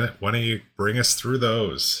 Dragonlighter, why don't you bring us through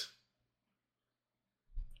those?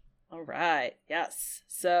 All right, yes.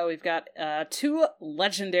 So we've got 2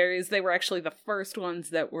 legendaries. They were actually the first ones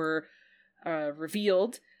that were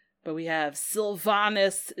revealed. But we have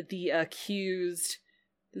Sylvanas the Accused.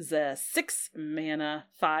 This is a 6 mana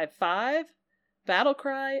 5/5.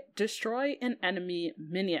 Battlecry, destroy an enemy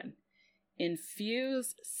minion.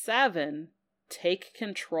 Infuse 7, take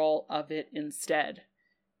control of it instead.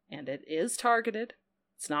 And it is targeted.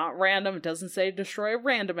 It's not random. It doesn't say destroy a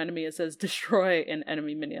random enemy. It says destroy an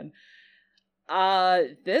enemy minion.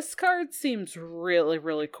 This card seems really,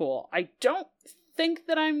 really cool. I don't think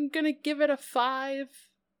that I'm gonna give it a 5,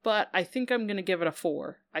 but I think I'm gonna give it a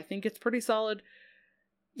 4. I think it's pretty solid.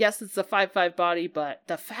 Yes, it's a 5/5 body, but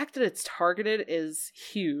the fact that it's targeted is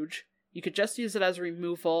huge. You could just use it as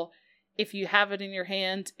removal. If you have it in your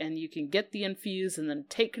hand and you can get the infuse and then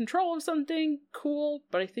take control of something, cool.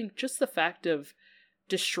 But I think just the fact of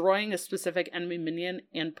destroying a specific enemy minion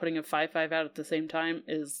and putting a 5/5 out at the same time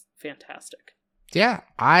is fantastic. Yeah,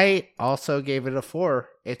 I also gave it a 4.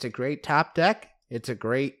 It's a great top deck. It's a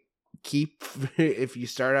great keep. If you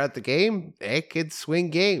start out the game, it could swing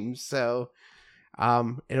games. So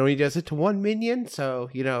it only does it to 1 minion, so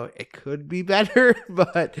it could be better.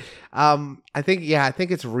 But I think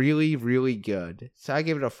it's really, really good. So I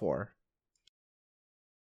give it a 4.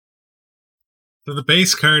 So the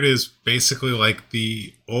base card is basically like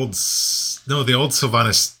the old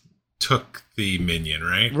Sylvanas took the minion,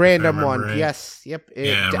 right? Random one, right. Yes, yep.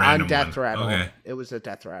 On Death one. Rattle. Okay. It was a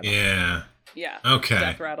Death Rattle. Yeah. Okay.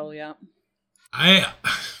 Death Rattle, yeah.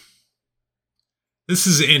 This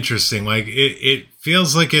is interesting. Like it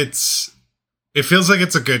feels like it's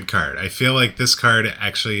a good card. I feel like this card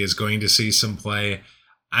actually is going to see some play.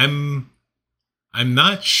 I'm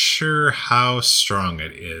not sure how strong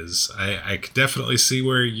it is. I could definitely see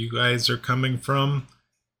where you guys are coming from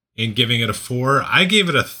in giving it a 4. I gave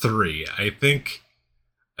it a 3. I think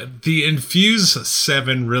the Infuse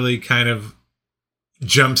 7 really kind of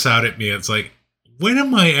jumps out at me. It's like, when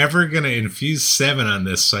am I ever going to infuse 7 on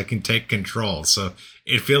this so I can take control? So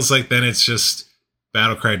it feels like then it's just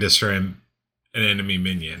Battlecry, destroy an enemy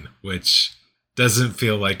minion, which doesn't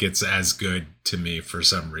feel like it's as good to me for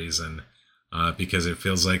some reason. Because it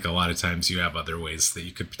feels like a lot of times you have other ways that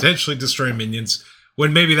you could potentially destroy minions,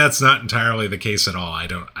 when maybe that's not entirely the case at all. I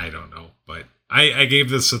don't know. But I gave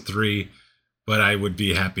this a 3, but I would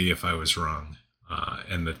be happy if I was wrong.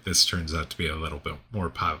 And that this turns out to be a little bit more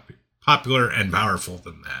popular and powerful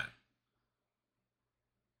than that.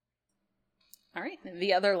 All right.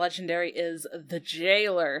 The other legendary is the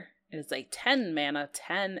Jailer. It is a 10 mana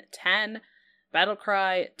 10/10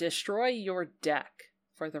 Battlecry, destroy your deck.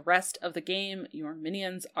 For the rest of the game, your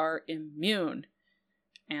minions are immune.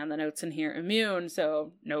 And the notes in here, immune,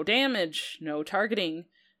 so no damage, no targeting.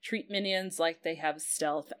 Treat minions like they have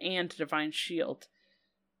stealth and divine shield.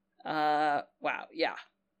 Wow, yeah.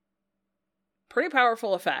 Pretty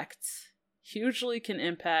powerful effects. Hugely can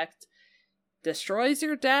impact. Destroys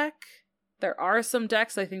your deck. There are some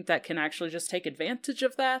decks I think that can actually just take advantage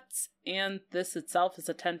of that. And this itself is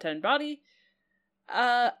a 10/10 body.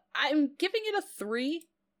 I'm giving it a 3.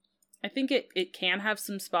 I think it can have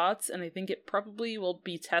some spots, and I think it probably will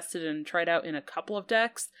be tested and tried out in a couple of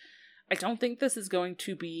decks. I don't think this is going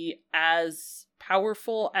to be as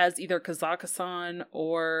powerful as either Kazakusan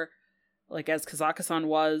or as Kazakusan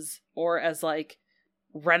was, or as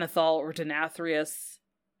Renathal or Denathrius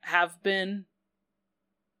have been.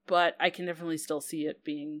 But I can definitely still see it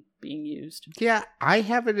being used. Yeah, I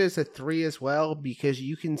have it as a 3 as well, because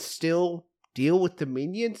you can still deal with the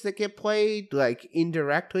minions that get played, like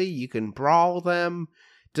indirectly. You can brawl them.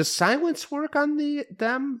 Does silence work on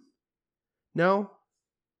them? No?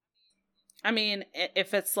 I mean,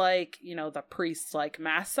 if it's like, the priest's like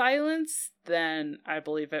mass silence, then I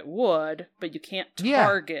believe it would, but you can't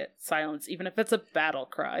target silence, even if it's a battle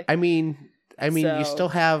cry. I mean, you still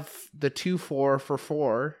have the 2/4 for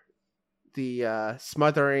 4. The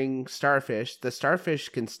smothering starfish. The starfish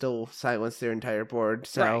can still silence their entire board.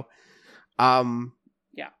 So,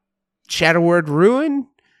 yeah. Shadow Word Ruin,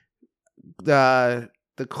 the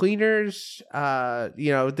cleaners.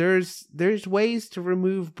 There's ways to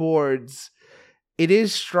remove boards. It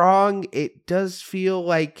is strong. It does feel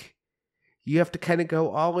like you have to kind of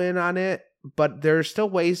go all in on it, but there are still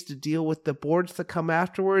ways to deal with the boards that come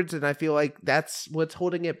afterwards. And I feel like that's what's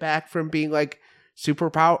holding it back from being like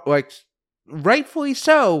super power, like rightfully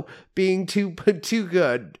so, being too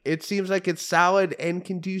good. It seems like it's solid and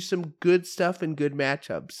can do some good stuff and good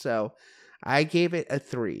matchups. So I gave it a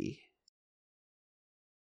 3.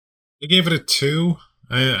 I gave it a 2.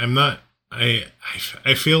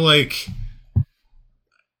 I feel like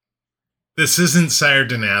this isn't Sire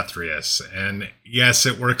Denathrius, and yes,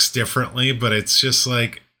 it works differently, but it's just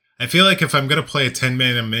like, I feel like if I'm going to play a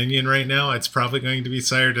 10-mana minion right now, it's probably going to be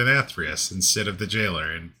Sire Denathrius instead of the Jailer,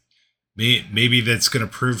 and maybe that's going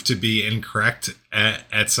to prove to be incorrect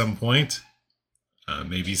at some point.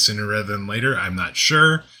 Maybe sooner rather than later, I'm not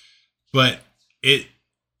sure, but it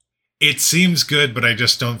seems good, but I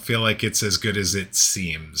just don't feel like it's as good as it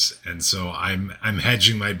seems. And so I'm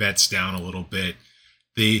hedging my bets down a little bit.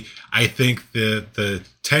 I think the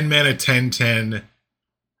 10 mana 10/10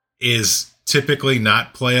 is typically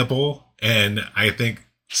not playable, and I think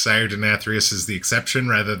Sire Denathrius is the exception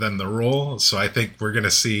rather than the rule. So I think we're going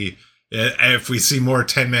to see, if we see more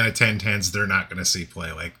 10 mana 10/10s, they're not going to see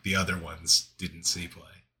play like the other ones didn't see play.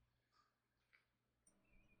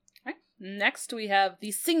 Next, we have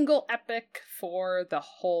the single epic for the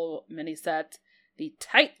whole mini set, the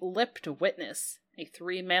Tight-Lipped Witness, a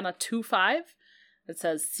 3-mana 2/5 that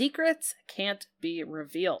says secrets can't be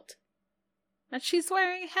revealed. And she's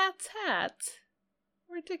wearing Hat's hat.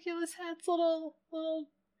 Ridiculous Hat's little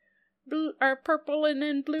blue or purple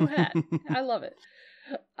and blue hat. I love it.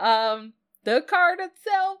 The card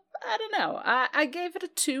itself, I don't know. I gave it a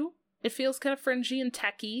 2. It feels kind of fringy and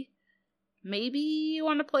techy. Maybe you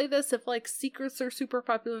want to play this if, like, secrets are super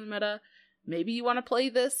popular in the meta. Maybe you want to play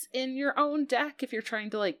this in your own deck if you're trying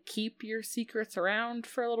to, like, keep your secrets around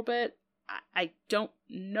for a little bit. I don't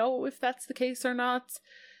know if that's the case or not.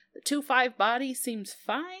 The 2/5 body seems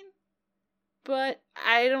fine, but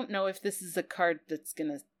I don't know if this is a card that's going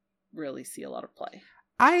to really see a lot of play.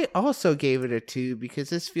 I also gave it a 2 because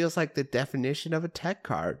this feels like the definition of a tech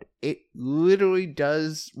card. It literally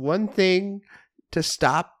does one thing to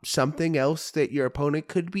stop something else that your opponent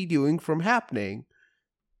could be doing from happening.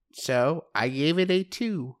 So I gave it a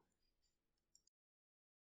 2.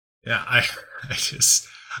 Yeah,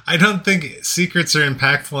 I don't think secrets are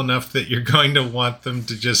impactful enough that you're going to want them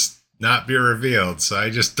to just not be revealed. So I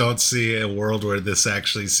just don't see a world where this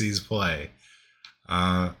actually sees play.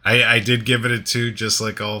 I did give it a 2, just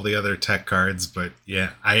like all the other tech cards, but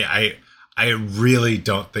yeah, I really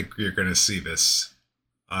don't think you're going to see this.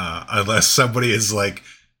 Unless somebody is like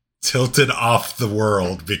tilted off the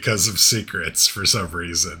world because of secrets for some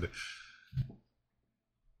reason.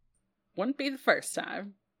 Wouldn't be the first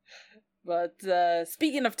time. But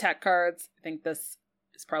speaking of tech cards, I think this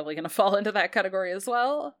is probably going to fall into that category as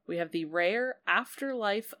well. We have the rare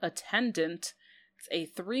Afterlife Attendant. It's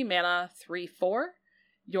a 3-mana 3/4.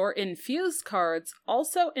 Your infused cards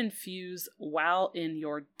also infuse while in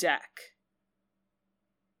your deck.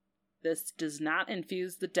 This does not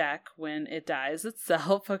infuse the deck when it dies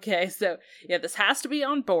itself. Okay, so yeah, this has to be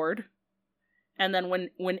on board. And then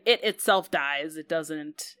when it itself dies, it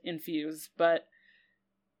doesn't infuse. But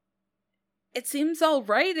it seems all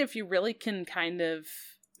right if you really can kind of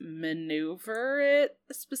maneuver it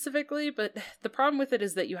specifically. But the problem with it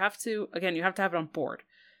is that you have to have it on board.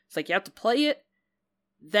 It's like you have to play it,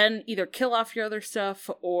 then either kill off your other stuff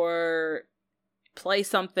or play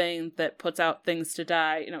something that puts out things to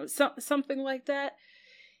die, something like that.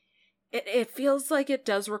 It feels like it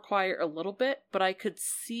does require a little bit, but I could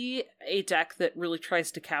see a deck that really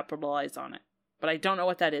tries to capitalize on it. But I don't know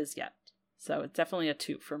what that is yet. So it's definitely a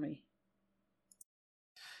 2 for me.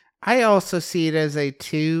 I also see it as a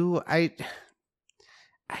 2. I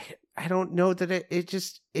don't know that it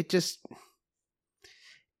just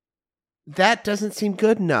that doesn't seem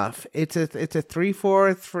good enough. It's a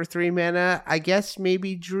 3/4 for 3 mana. I guess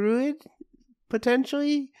maybe Druid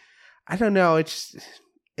potentially. I don't know.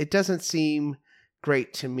 It doesn't seem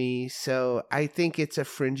great to me. So I think it's a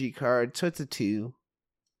fringy card. So it's a 2.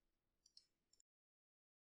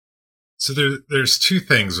 So there's two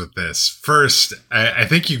things with this. First, I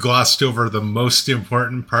think you glossed over the most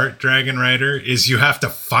important part, Dragon Rider, is you have to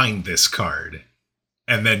find this card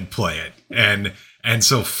and then play it. And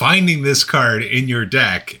so finding this card in your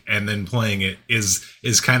deck and then playing it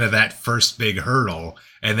is kind of that first big hurdle.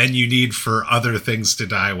 And then you need for other things to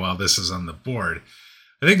die while this is on the board.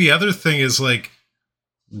 I think the other thing is like,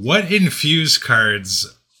 what infuse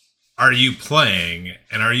cards are you playing?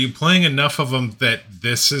 And are you playing enough of them that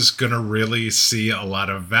this is going to really see a lot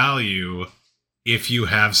of value if you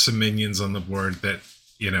have some minions on the board that,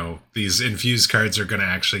 you know, these infused cards are going to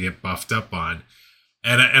actually get buffed up on?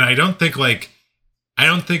 And I don't think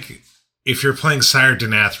if you're playing Sire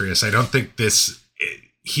Denathrius, I don't think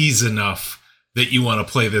he's enough that you want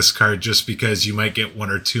to play this card just because you might get 1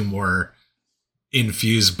 or 2 more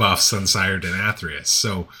infused buffs on Sire Denathrius.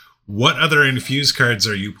 So what other infused cards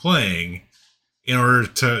are you playing in order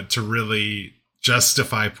to really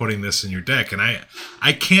justify putting this in your deck? And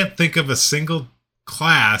I can't think of a single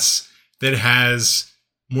class that has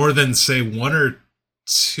more than, say, 1 or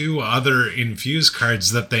 2 other infused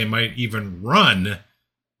cards that they might even run,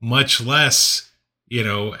 much less, you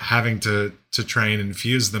know, having to try and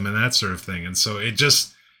infuse them and that sort of thing. And so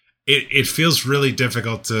it feels really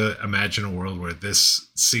difficult to imagine a world where this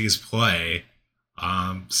sees play.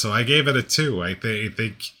 So I gave it a 2. I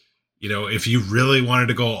think, you know, if you really wanted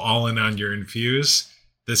to go all in on your infuse,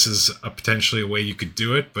 this is potentially a way you could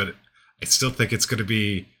do it, but I still think it's going to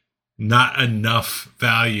be not enough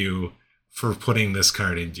value for putting this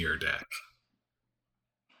card into your deck.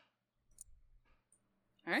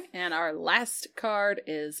 All right, and our last card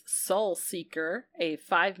is Soul Seeker, a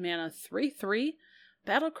 5-mana 3/3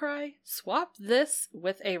 battlecry. Swap this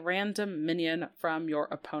with a random minion from your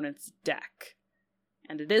opponent's deck.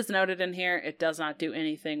 And it is noted in here, it does not do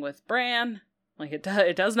anything with Bran. Like, it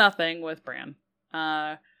does nothing with Bran.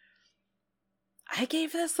 I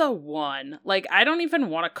gave this a 1. Like, I don't even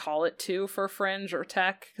want to call it 2 for Fringe or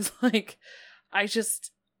Tech. Because, like, I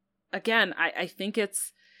think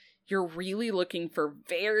you're really looking for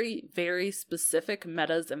very, very specific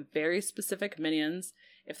metas and very specific minions.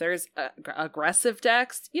 If there's aggressive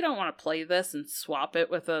decks, you don't want to play this and swap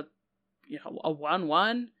it with a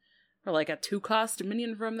 1/1. Or like a 2-cost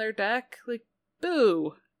minion from their deck. Like,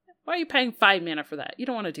 boo. Why are you paying 5 mana for that? You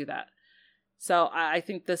don't want to do that. So I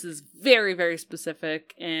think this is very, very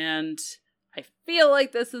specific. And I feel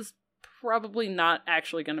like this is probably not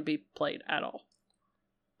actually going to be played at all.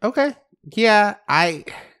 Okay. Yeah, I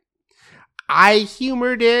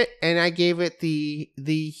humored it and I gave it the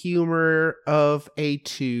humor of a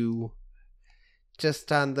 2.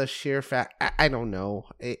 Just on the sheer fact. I don't know.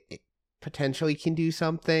 It potentially can do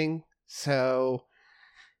something. So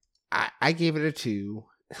I gave it a 2.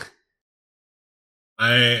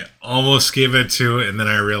 I almost gave it 2, and then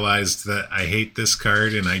I realized that I hate this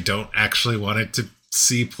card and I don't actually want it to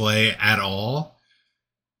see play at all.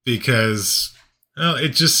 Because it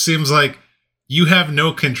just seems like you have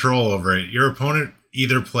no control over it. Your opponent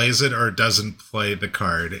either plays it or doesn't play the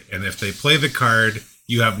card. And if they play the card,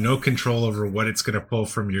 you have no control over what it's going to pull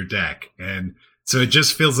from your deck. And so it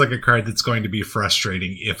just feels like a card that's going to be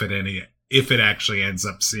frustrating if it actually ends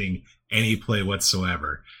up seeing any play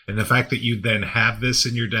whatsoever. And the fact that you then have this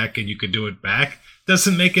in your deck and you can do it back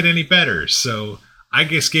doesn't make it any better. So I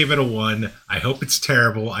just gave it a 1. I hope it's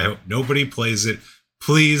terrible. I hope nobody plays it.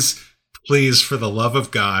 Please, for the love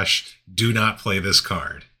of gosh, do not play this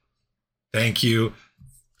card. Thank you.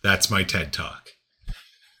 That's my TED Talk.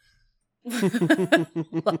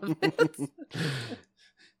 Love it.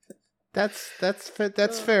 That's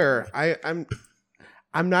fair.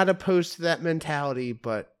 I'm not opposed to that mentality,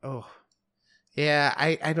 but yeah,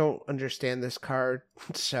 I don't understand this card.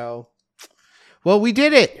 So, well, we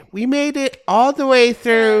did it. We made it all the way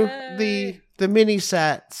through the mini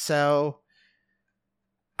set. So,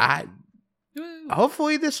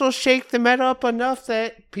 hopefully this will shake the meta up enough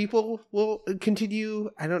that people will continue.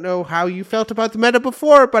 I don't know how you felt about the meta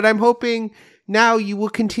before, but I'm hoping now you will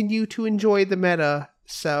continue to enjoy the meta.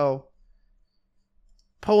 So,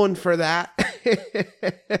 pulling for that.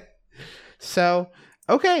 So,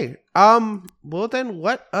 okay. Well then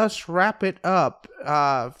let us wrap it up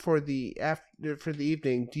for the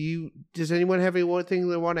evening. Does anyone have anything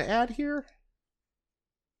they want to add here?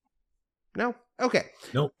 No? Okay.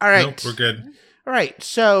 Nope. All right. Nope, we're good. All right,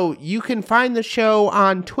 so you can find the show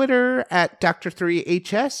on Twitter at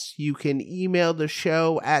Dr3HS. You can email the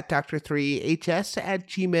show at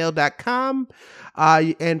Dr3HS@gmail.com.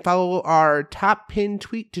 And follow our top pinned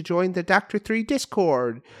tweet to join the Dr. 3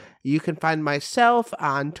 Discord You can find myself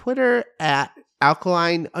on Twitter at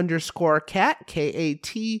alkaline_cat,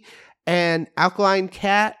 KAT, and Alkaline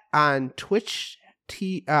Cat on Twitch,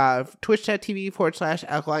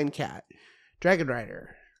 twitch.tv/alkalinecat. Dragon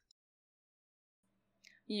Rider.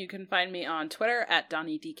 You can find me on Twitter at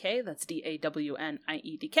DonnieDK, that's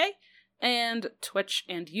DAWNIEDK, and Twitch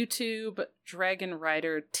and YouTube, Dragon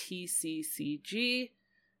Rider TCCG,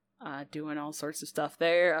 doing all sorts of stuff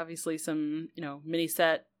there. Obviously some, mini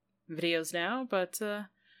set videos now, but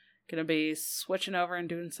gonna be switching over and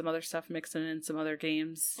doing some other stuff, mixing in some other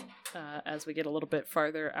games as we get a little bit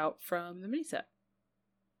farther out from the mini set.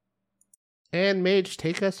 And Mage,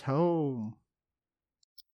 take us home.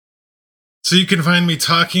 So you can find me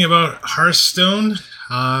talking about Hearthstone,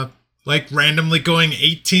 randomly going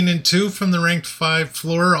 18-2 from the ranked 5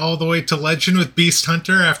 floor all the way to Legend with Beast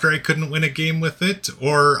Hunter after I couldn't win a game with it,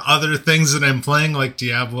 or other things that I'm playing like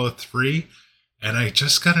Diablo 3. And I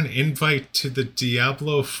just got an invite to the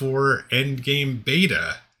Diablo 4 endgame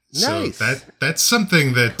beta. Nice. So that's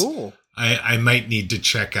something that cool. I might need to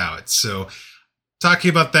check out. So talking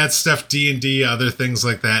about that stuff, D&D, other things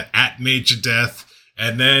like that, at Mage of Death.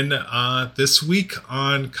 And then this week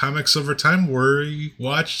on Comics Over Time, we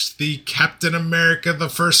watched the Captain America the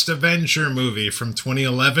First Avenger movie from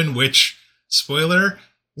 2011, which, spoiler,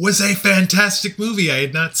 was a fantastic movie. I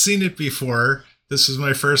had not seen it before. This was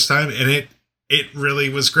my first time, and it really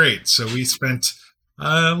was great. So we spent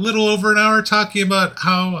a little over an hour talking about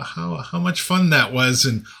how much fun that was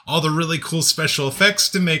and all the really cool special effects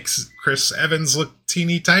to make Chris Evans look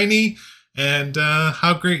teeny tiny, and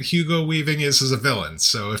how great Hugo Weaving is as a villain.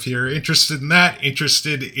 So if you're interested in that,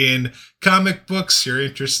 interested in comic books, you're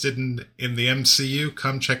interested in the MCU,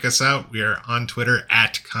 come check us out. We are on Twitter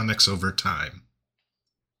at Comics Over Time.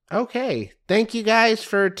 Okay. Thank you guys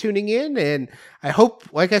for tuning in. And I hope,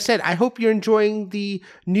 like I said, I hope you're enjoying the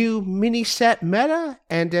new mini set meta.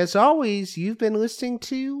 And as always, you've been listening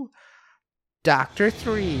to Dr.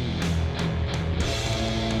 3.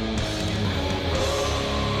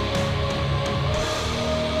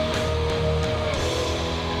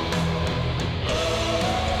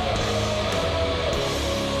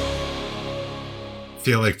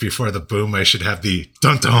 Feel like before the boom, I should have the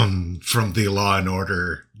dun-dun from the Law and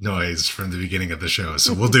Order noise from the beginning of the show.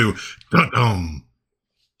 So we'll do dun-dun,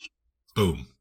 boom.